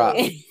Chris Rock.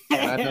 And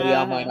I know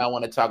y'all might not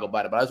want to talk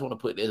about it, but I just want to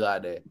put this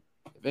out there.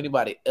 If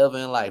anybody ever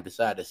in life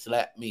decide to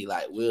slap me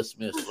like Will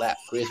Smith slapped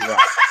Chris Rock,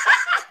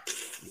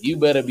 you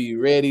better be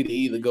ready to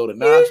either go to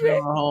Knox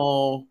Funeral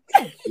Home,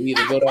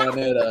 either go down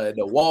there to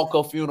the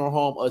Walker Funeral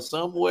Home or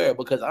somewhere,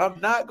 because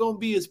I'm not going to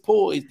be as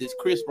poised as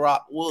Chris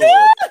Rock was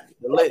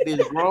to let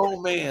this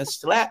grown man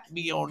slap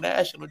me on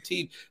national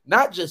TV.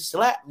 Not just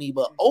slap me,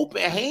 but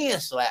open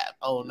hand slap.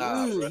 Oh,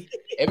 no.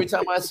 Every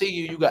time I see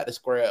you, you got to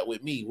square up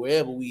with me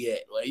wherever we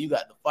at. Well, you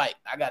got to fight.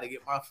 I got to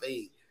get my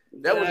fade.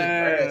 That was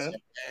embarrassing,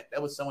 man.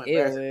 That was so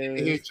embarrassing.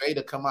 To hear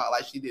Jada come out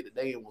like she did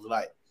today and was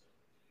like,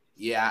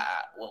 "Yeah,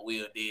 what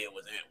Will did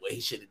was what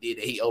he should have did.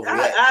 That he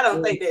overreacted." I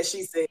don't think that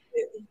she said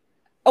it.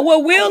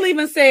 Well, Will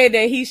even said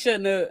that he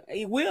shouldn't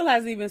have. Will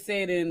has even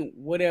said in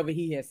whatever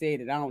he has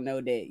said it. I don't know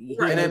that he knew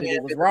that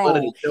it was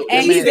wrong,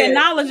 and he's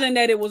acknowledging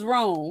that it was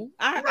wrong.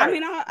 I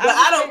mean,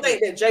 I don't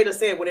think that Jada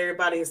said what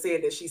everybody has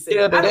said that she said.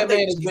 Yeah, but that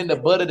man has been the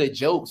butt of the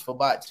jokes for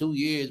about 2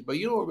 years, but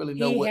you don't really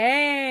know what.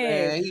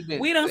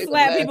 We don't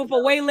slap people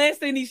for way less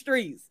in these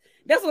streets.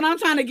 That's what I'm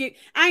trying to get.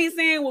 I ain't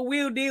saying what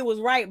Will did was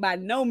right by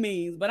no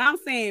means, but I'm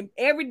saying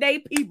everyday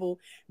people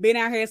been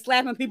out here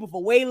slapping people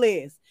for way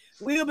less.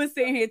 We've been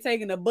sitting here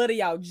taking the butt of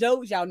y'all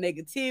jokes, y'all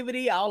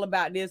negativity, all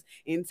about this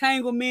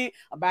entanglement,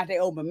 about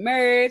their open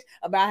marriage,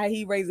 about how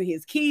he raising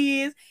his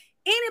kids.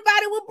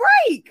 Anybody would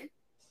break.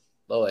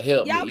 Lord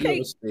help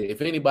me.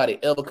 If anybody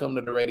ever come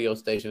to the radio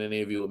station and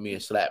interview with me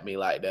and slap me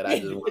like that, I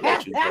just want to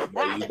let you know,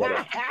 bro, you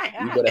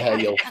better have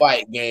your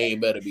fight game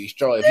better be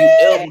strong. If you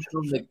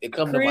ever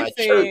come to my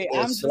church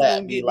and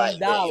slap me like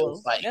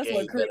that, that's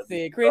what Chris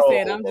said. Chris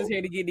said, "I'm just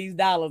here to get these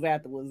dollars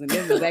afterwards," and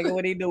this is exactly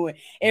what he's doing.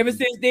 Ever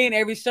since then,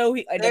 every show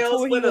the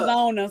tour he was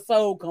on and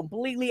sold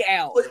completely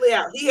out.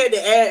 He had to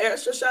add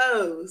extra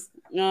shows.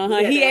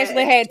 He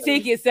actually had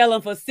tickets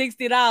selling for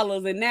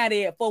 $60, and now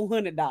they're at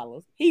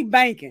 $400. He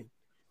banking.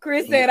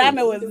 Chris said, "I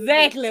know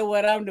exactly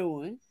what I'm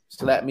doing."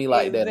 Slap me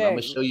like that, and I'm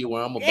gonna show you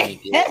where I'm gonna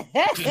bank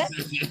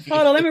it.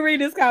 Hold on, let me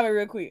read this comment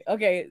real quick.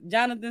 Okay,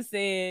 Jonathan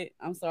said,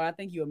 "I'm sorry, I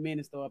think you're a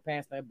minister or a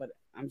pastor, but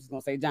I'm just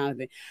gonna say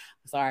Jonathan.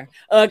 Sorry.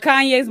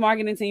 Kanye's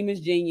marketing team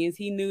is genius.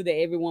 He knew that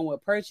everyone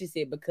would purchase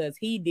it because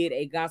he did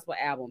a gospel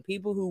album.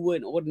 People who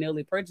wouldn't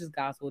ordinarily purchase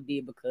gospel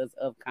did because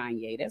of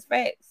Kanye. That's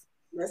facts.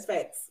 That's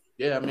facts."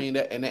 Yeah, I mean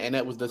that, and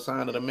that was the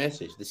sign of the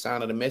message. The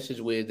sign of the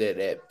message was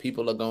that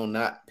people are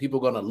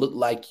gonna look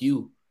like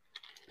you.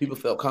 People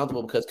felt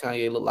comfortable because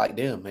Kanye looked like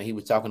them, and he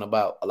was talking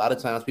about a lot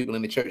of times people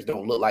in the church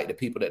don't look like the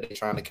people that they're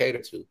trying to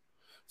cater to.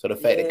 So the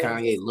fact that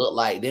Kanye looked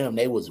like them,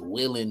 they was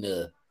willing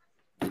to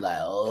You're like,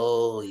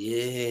 oh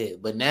yeah.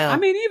 But now, I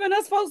mean, even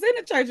us folks in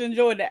the church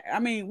enjoyed that. I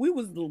mean, we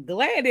was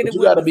glad that it you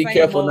was got to the be same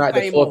careful old, not to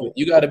same forfeit. old.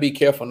 You got to be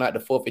careful not to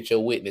forfeit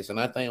your witness. And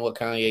I think what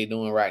Kanye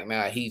doing right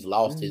now, he's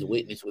lost his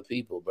witness with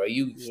people, bro.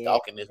 You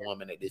stalking this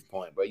woman at this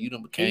point, bro. You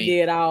done became. He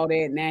did all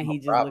that. Now he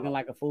just looking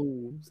like a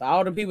fool. So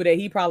all the people that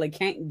he probably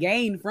can't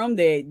gain from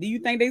that, do you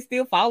think they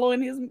still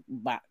following his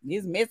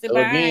messy So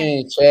behind?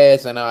 again,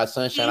 Chaz and our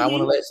sunshine, I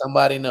want to let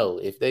somebody know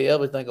if they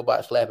ever think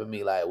about slapping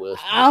me like Will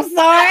Smith. I'm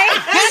sorry.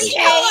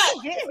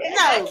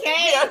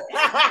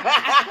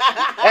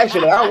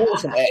 Actually, I want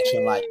some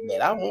action like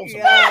that. I want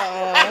some.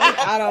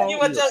 I don't. You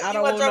want your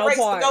rates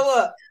to go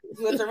up.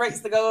 You want your rates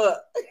to go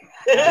up.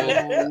 I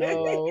don't want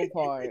no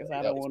parts.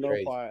 I don't want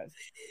no parts.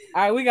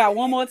 All right, we got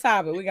one more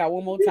topic.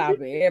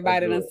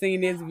 Everybody done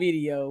seen this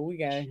video. We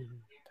got.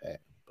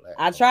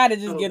 I tried to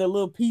just get a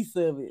little piece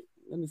of it.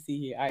 Let me see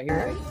here. All right,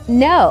 here.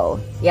 No.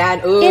 Yeah,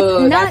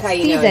 it's not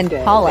seasoned,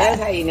 Paula.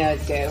 That's how you know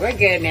it's good. We're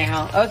good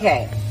now.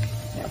 Okay.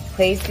 Now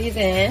place these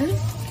in.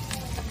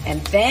 And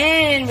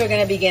then we're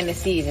going to begin the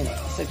seasoning.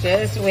 So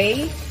just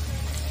wait.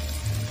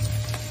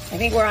 I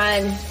think we're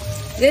on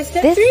this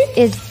step 3?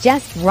 Is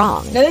just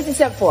wrong. No, this is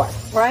step 4.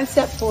 We're on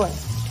step 4.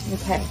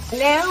 Okay.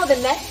 Now the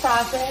next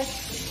process,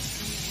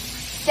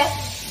 step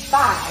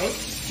 5,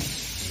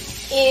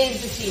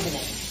 is the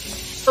seasoning.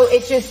 So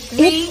it's just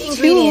 3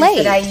 ingredients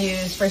that I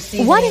use for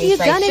seasoning. What are you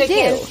going to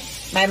do?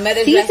 My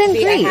mother's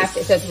recipe, I have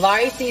to. So it's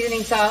Lawry's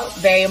seasoning salt,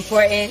 very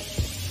important.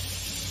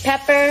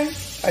 Pepper,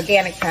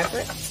 organic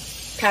pepper.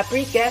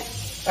 Paprika,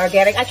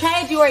 organic. I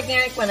try to do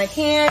organic when I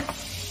can.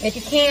 And if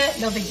you can't,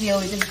 no big deal.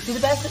 We just do the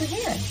best that we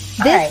can.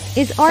 This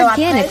is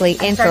organically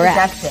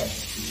incorrect.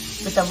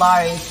 With the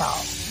Lawry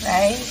salt,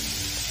 right?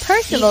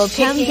 Percival,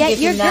 come get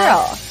your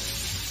girl.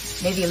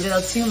 Maybe a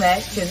little too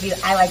much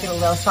because I like it a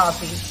little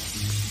salty.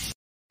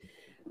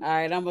 All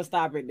right, I'm gonna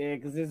stop it there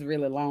because it's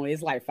really long.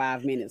 It's like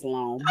 5 minutes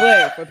long.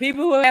 But for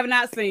people who have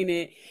not seen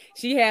it,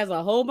 she has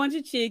a whole bunch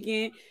of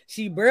chicken.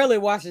 She barely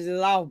washes it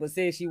off, but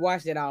says she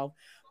washed it off.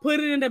 Put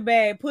it in the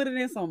bag, put it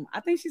in some, I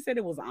think she said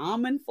it was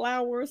almond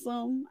flour or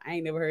something. I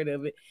ain't never heard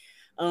of it.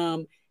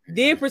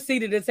 Then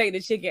proceeded to take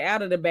the chicken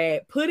out of the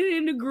bag, put it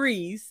in the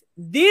grease,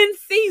 then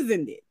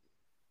seasoned it.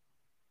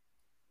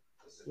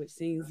 Which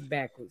seems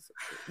backwards.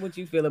 What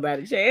you feel about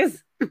it,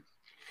 Chaz?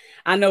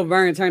 I know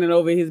Vern turning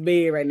over his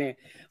bed right now.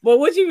 But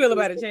what you feel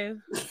about it, Chaz?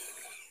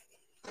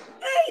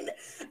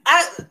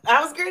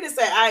 I was going to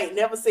say I ain't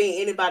never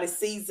seen anybody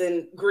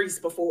season grease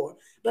before.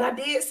 But I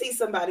did see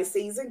somebody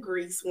season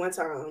grease one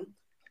time,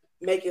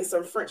 making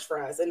some French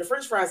fries, and the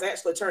French fries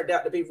actually turned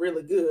out to be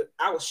really good.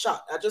 I was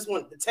shocked. I just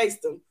wanted to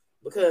taste them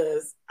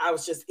because I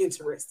was just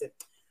interested.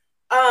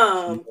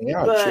 But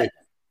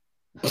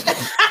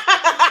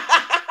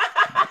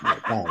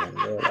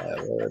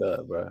word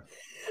up, bro.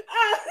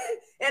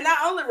 And I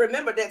only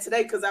remembered that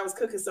today because I was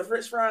cooking some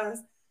French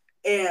fries,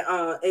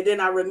 and then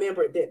I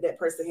remembered that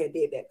person had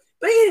did that.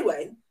 But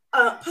anyway,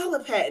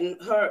 Paula Patton,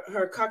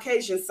 her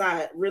Caucasian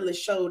side really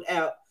showed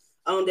out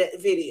on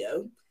that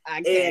video.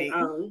 Okay.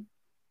 And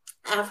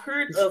I've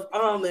heard of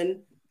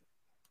almond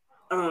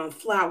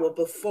flour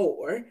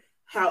before.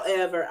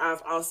 However,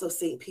 I've also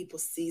seen people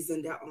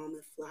season their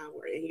almond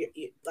flour, and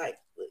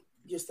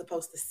you're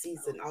supposed to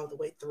season all the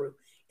way through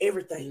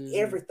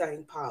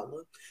everything,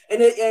 Paula.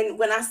 And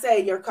when I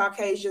say your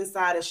Caucasian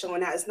side is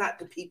showing out, it's not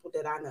the people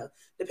that I know.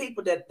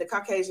 The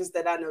Caucasians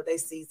that I know, they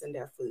season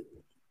their food.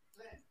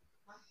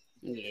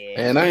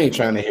 Yeah. And I ain't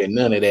trying to hear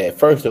none of that.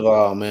 First of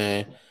all,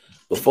 man,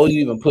 before you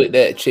even put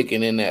that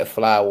chicken in that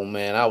flour,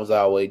 man, I was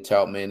always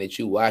taught, man, that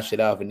you wash it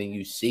off and then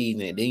you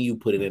season it, then you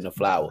put it in the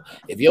flour.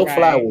 If your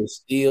flour is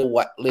still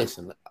white,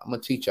 listen, I'm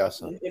gonna teach y'all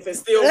something. If it's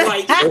still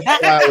white,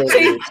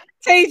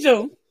 teach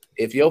them.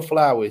 If your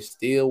flour is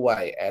still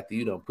white after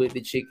you done put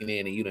the chicken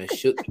in and you done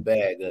shook the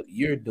bag up,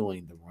 you're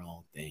doing the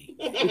wrong thing.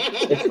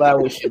 This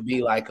flour should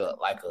be like a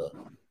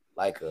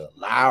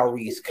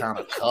Lowry's kind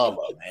of color,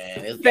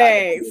 man. It's got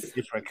a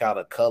different kind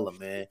of color,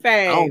 man.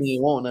 I don't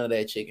even want none of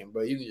that chicken,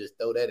 bro. You can just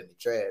throw that in the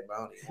trash,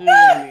 bro.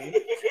 I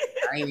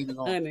ain't even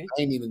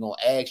gonna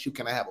ask you,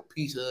 can I have a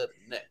piece of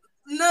it?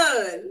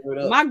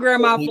 None. My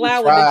grandma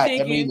floured the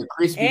chicken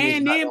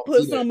and then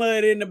put some of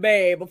it in the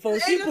bag before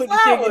she put the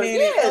chicken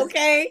in it.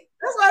 Okay.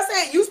 That's why I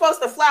said you're supposed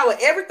to flour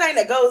everything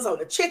that goes on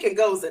the chicken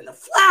goes in the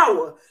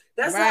flour.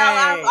 That's how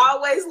I've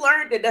always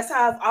learned it. That's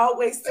how I've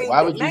always seen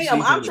it.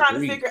 Ma'am, I'm trying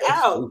to figure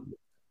out.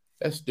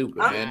 That's stupid,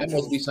 man. That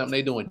must be something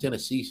they do in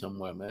Tennessee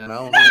somewhere, man. I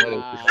don't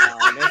know.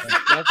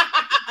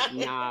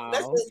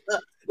 No.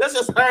 That's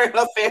just her and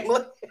her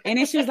family. And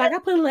then she was like, I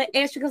put a little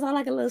extra because I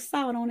like a little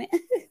salt on it.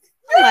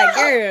 I'm like,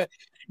 girl,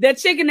 the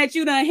chicken that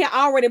you done had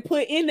already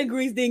put in the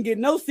grease didn't get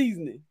no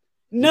seasoning.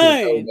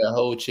 None. That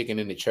whole chicken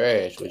in the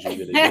trash. What you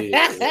gonna do? Didn't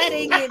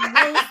get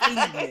no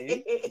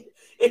seasoning.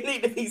 It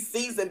need to be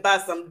seasoned by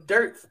some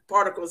dirt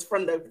particles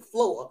from the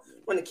floor,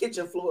 from the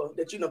kitchen floor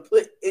that you know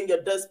put in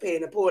your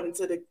dustpan and pour it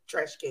into the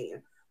trash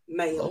can,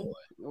 ma'am.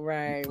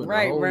 Right.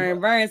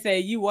 Vern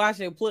said you wash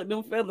it, put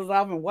them feathers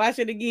off, and wash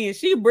it again.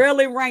 She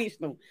barely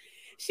rinsed them.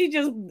 She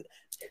just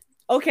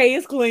Okay,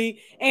 it's clean.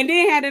 And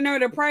then had the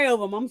nerve to pray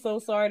over him. I'm so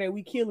sorry that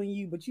we killing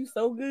you, but you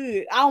so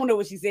good. I don't know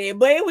what she said,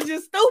 but it was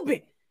just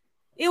stupid.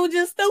 It was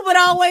just stupid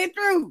all the way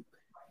through.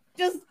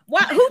 Just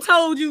what? Who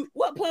told you?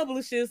 What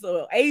publicist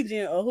or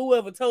agent or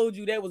whoever told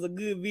you that was a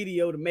good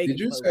video to make? Did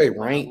you say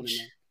ranch?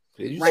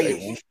 Did you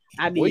say ranch?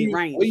 I did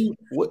ranch. You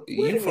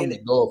from the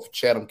Gulf,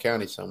 Chatham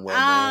County somewhere?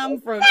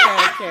 I'm from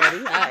Chatham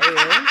County. I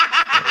am.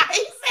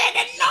 He said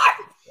the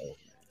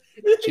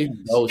north. She's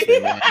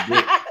ghosting, man.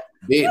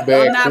 Big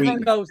Bear I'm Creek. not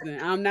from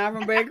Ghosting. I'm not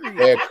from Bear Creek.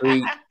 Bear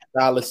Creek,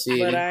 Dollar City.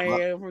 But I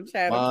am from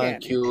Chatham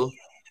County.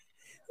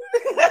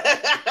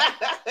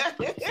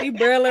 She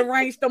barely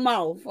ranked them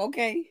off.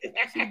 Okay,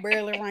 she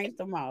barely ranked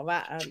them off.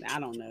 I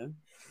don't know.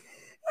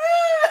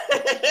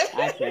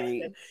 I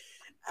can't.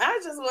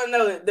 I just want to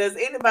know, does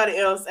anybody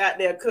else out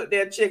there cook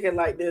their chicken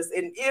like this?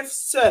 And if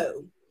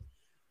so,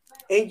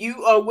 and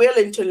you are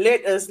willing to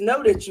let us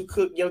know that you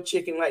cook your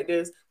chicken like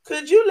this,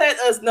 could you let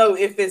us know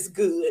if it's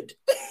good?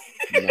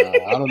 No,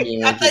 I don't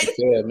even want you to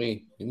tell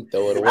me. You can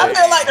throw it away. I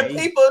feel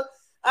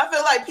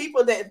like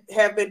people that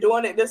have been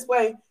doing it this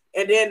way,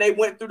 and then they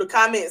went through the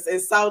comments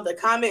and saw the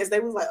comments, they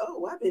was like,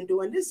 oh, I've been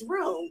doing this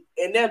wrong.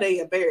 And now they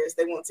embarrassed.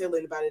 They won't tell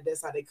anybody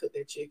that's how they cook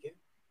their chicken.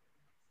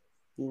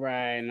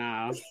 Right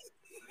now.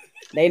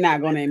 They not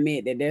gonna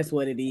admit that that's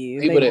what it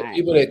is. People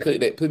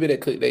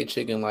that cook their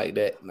chicken like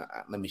that. Nah,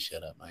 let me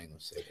shut up. I ain't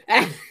gonna say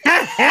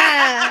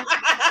that.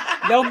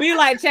 Don't be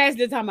like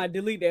Chastity talking about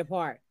delete that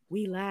part.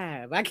 We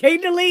live. I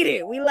can't delete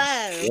it. We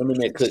live. Women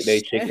that cook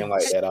their chicken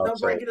like that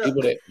also.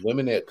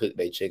 Women that cook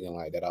their chicken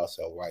like that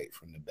also right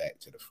from the back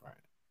to the front.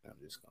 I'm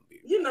just gonna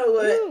be. You know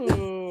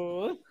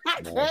what?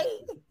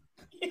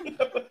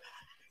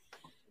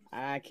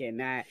 I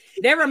cannot.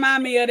 That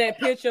remind me of that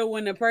picture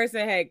when the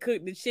person had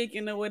cooked the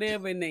chicken or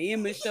whatever, and the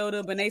image showed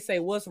up, and they say,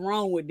 "What's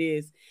wrong with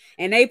this?"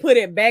 And they put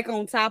it back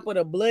on top of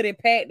the bloody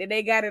pack that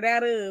they got it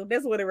out of.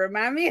 That's what it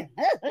remind me of.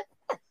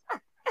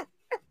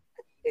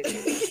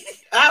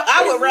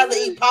 I would rather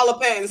eat Paula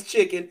Patton's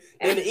chicken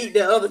than to eat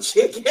the other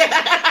chicken.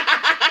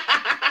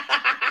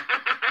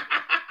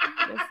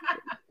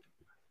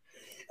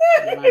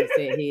 Somebody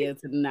said here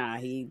to nah.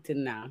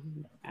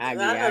 I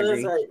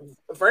agree. Right.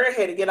 Vern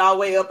had to get all the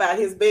way up out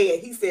his bed.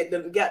 He said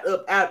that got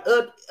up out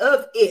of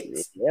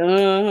it.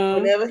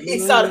 Whenever he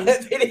saw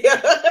that video.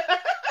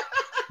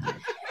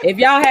 If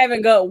y'all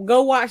haven't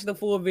go watch the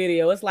full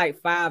video. It's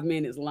like 5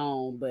 minutes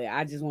long, but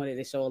I just wanted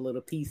to show a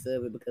little piece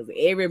of it because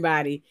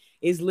everybody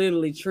is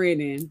literally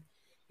trending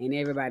and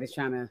everybody's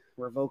trying to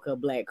revoke her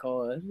black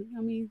card.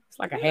 I mean, it's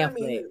like a half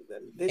black.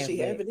 Did she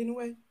have it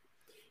anyway?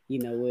 You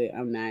know what?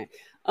 I'm not.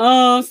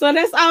 So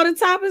that's all the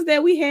topics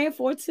that we had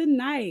for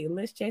tonight.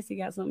 Unless Chasey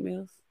got something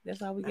else.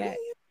 That's all we got.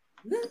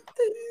 No,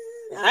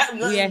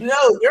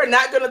 you're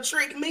not gonna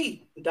trick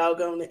me,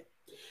 doggone it.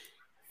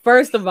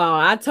 First of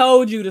all, I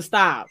told you to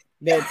stop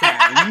that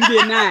time.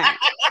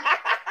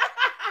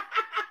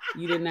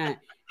 You did not.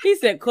 He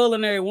said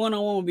culinary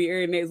 101 will be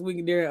aired next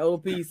week during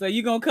OP. So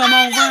you gonna come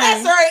on,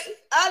 That's right.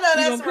 I know that's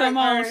right. You gonna come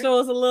on,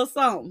 show us a little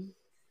something.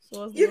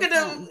 You can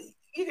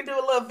do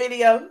a little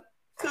video.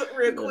 Cook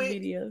real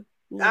quick.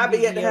 I'll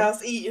be at the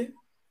house eating.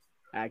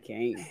 I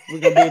can't.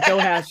 We're gonna be at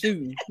your house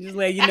shooting. Just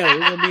let you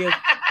know.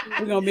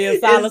 We're gonna be a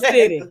solid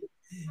city.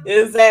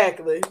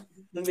 Exactly.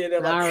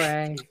 All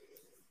right.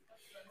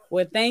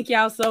 Well, thank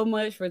y'all so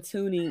much for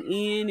tuning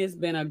in. It's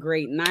been a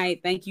great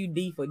night. Thank you,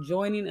 D, for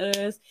joining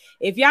us.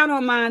 If y'all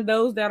don't mind,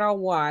 those that are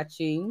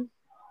watching,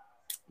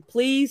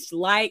 please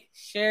like,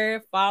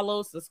 share,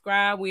 follow,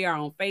 subscribe. We are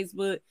on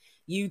Facebook,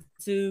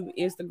 YouTube,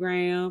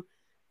 Instagram.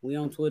 We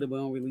on Twitter, but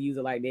we don't really use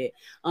it like that.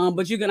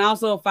 But you can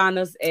also find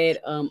us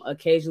at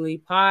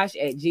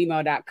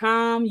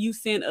occasionallyposh@gmail.com. You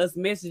send us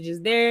messages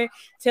there.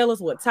 Tell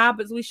us what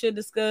topics we should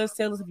discuss.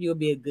 Tell us if you'll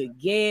be a good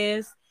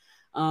guest,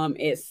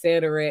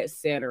 etc.,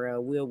 etc.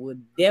 We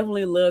would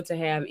definitely love to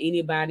have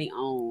anybody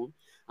on.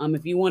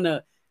 If you want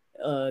to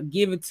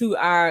give it to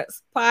our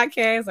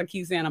podcast, I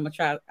keep saying I'm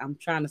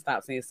trying to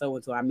stop saying so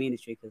into our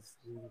ministry because.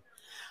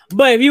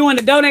 But if you want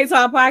to donate to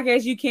our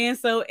podcast, you can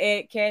so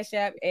at Cash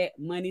App at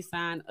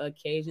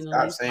 #occasionally.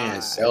 Stop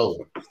saying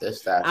so.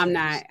 I'm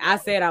not. I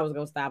said I was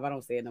gonna stop. I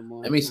don't say it no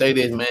more. Let me say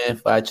this, man.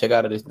 If I check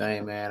out of this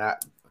thing, man,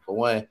 for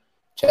one,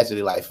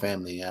 Chastity like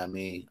family. You know what I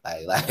mean?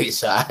 Like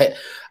so.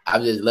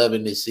 I'm just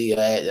loving to see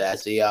that. I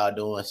see y'all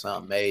doing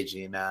something major.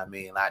 You know what I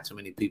mean? Not too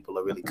many people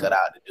are really cut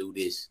out to do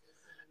this,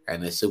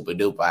 and it's super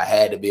duper. I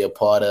had to be a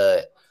part of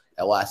it.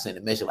 That's why I sent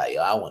a message like,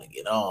 yo, I want to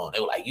get on. They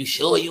were like, you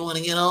sure you want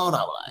to get on?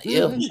 I was like,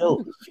 yeah, for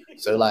sure.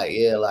 So like,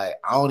 yeah, like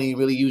I don't even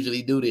really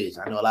usually do this.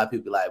 I know a lot of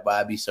people like, but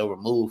I be so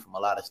removed from a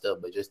lot of stuff,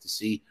 but just to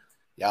see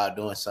y'all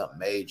doing something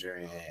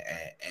major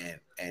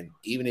and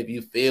even if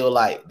you feel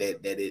like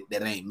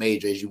that ain't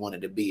major as you want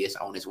it to be, it's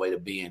on its way to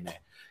being there.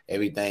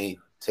 Everything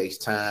takes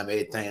time,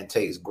 everything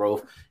takes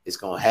growth. It's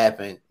gonna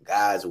happen.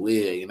 God's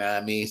will, you know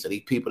what I mean? So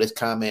these people that's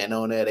commenting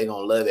on there, they're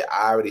gonna love it.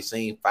 I already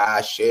seen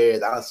 5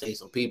 shares. I done seen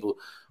some people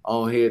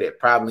on here that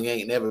probably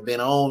ain't never been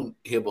on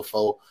here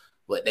before,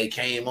 but they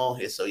came on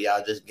here. So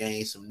y'all just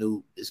gain some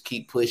new, just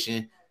keep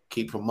pushing,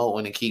 keep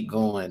promoting and keep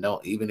going.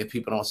 Don't, even if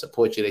people don't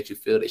support you that you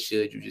feel they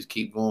should, you just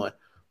keep going.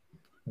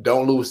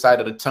 Don't lose sight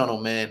of the tunnel,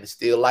 man. There's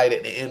still light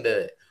at the end of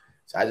it.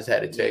 So I just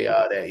had to tell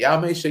y'all that.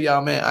 Y'all make sure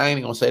y'all, man, I ain't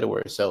even gonna say the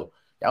word. So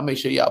y'all make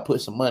sure y'all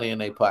put some money in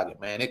their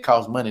pocket, man. It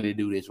costs money to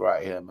do this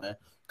right here, man. It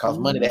costs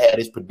money to have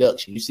this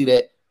production. You see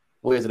that?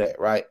 Where's that?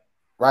 Right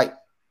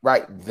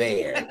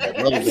there. The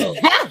logo.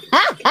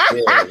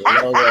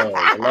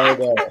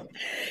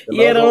 The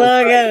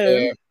logo.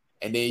 Right,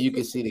 and then you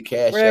can see the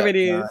cash wherever out it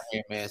is,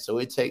 here, man. So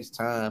it takes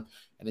time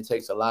and it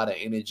takes a lot of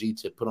energy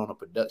to put on a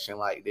production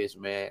like this,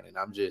 man. And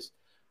I'm just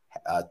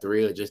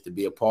thrilled just to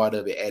be a part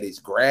of it at its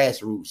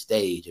grassroots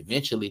stage.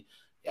 Eventually,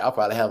 y'all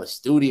probably have a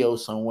studio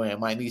somewhere and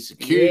might need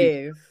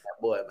security. Yes.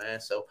 That boy, man.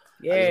 So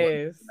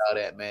yes, all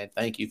that, man.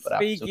 Thank you for the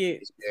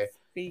opportunity.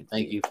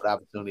 Thank you for the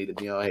opportunity to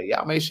be on here.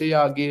 Y'all make sure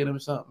y'all give them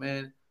something,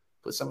 man.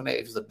 Put some of that.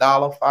 If it's $1,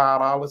 $5, $6,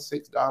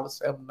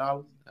 $7, you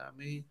know what I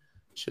mean?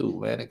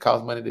 Shoot, man. It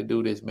costs money to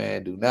do this,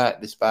 man. Do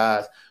not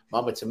despise.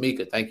 Mama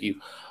Tamika, thank you.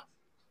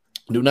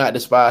 Do not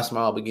despise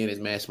small beginnings,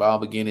 man. Small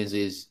beginnings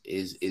is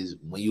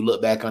when you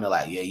look back on it,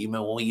 like, yeah, you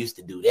remember when we used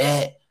to do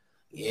that?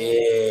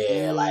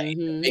 Yeah, like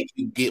make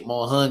you get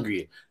more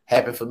hungry.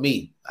 Happened for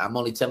me. I'm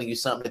only telling you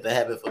something that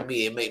happened for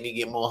me. It made me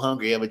get more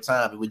hungry every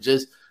time. It was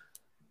just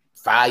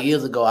 5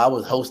 years ago. I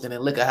was hosting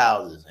in liquor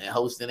houses and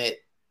hosting at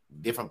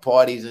different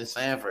parties in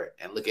Sanford.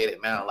 And look at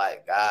it now,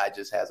 like God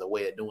just has a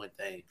way of doing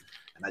things.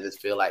 And I just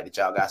feel like that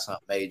y'all got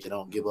something major.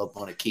 Don't give up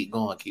on it. Keep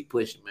going. Keep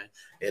pushing, man.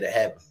 It'll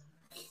happen.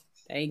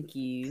 Thank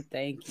you.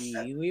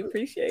 We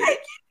appreciate it.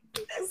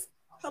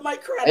 I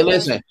might cry. Hey,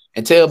 listen,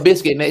 and tell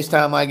Biscuit next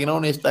time I get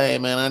on this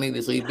thing, man, I need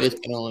to see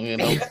Biscuit on here.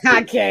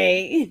 I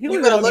can't.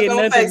 You better look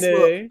on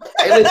Facebook.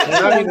 Hey, listen,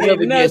 y'all need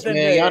to guest,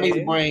 man.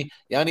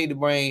 Y'all need to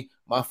bring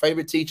my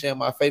favorite teacher and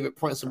my favorite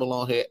principal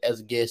on here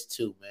as a guest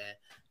too, man.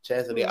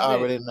 Chastity, I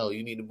already know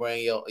you need to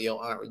bring your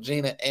Aunt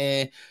Regina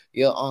and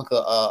your uncle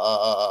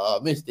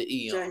Mr.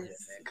 E on here, man.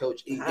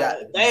 Coach E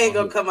got it. They ain't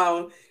gonna come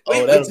on.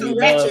 We too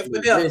ratchet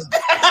for them.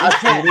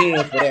 I tuned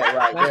in for that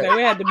right there.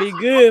 We have to be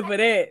good for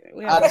that.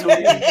 I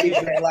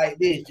tuned in like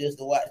this just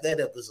to watch that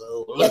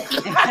episode.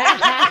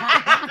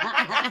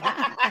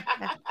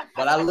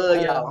 But I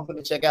love y'all. I'm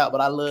gonna check out, but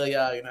I love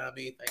y'all. You know what I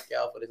mean? Thank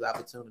y'all for this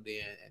opportunity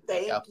and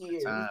thank y'all for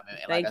the time. And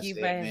like I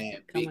said,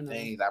 man, big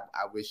things.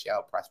 I wish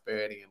y'all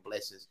prosperity and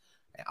blessings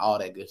and all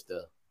that good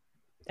stuff.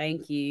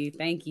 Thank you.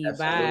 Absolutely.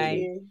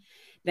 Bye.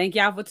 Thank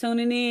y'all for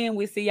tuning in.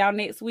 We'll see y'all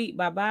next week.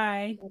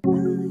 Bye-bye.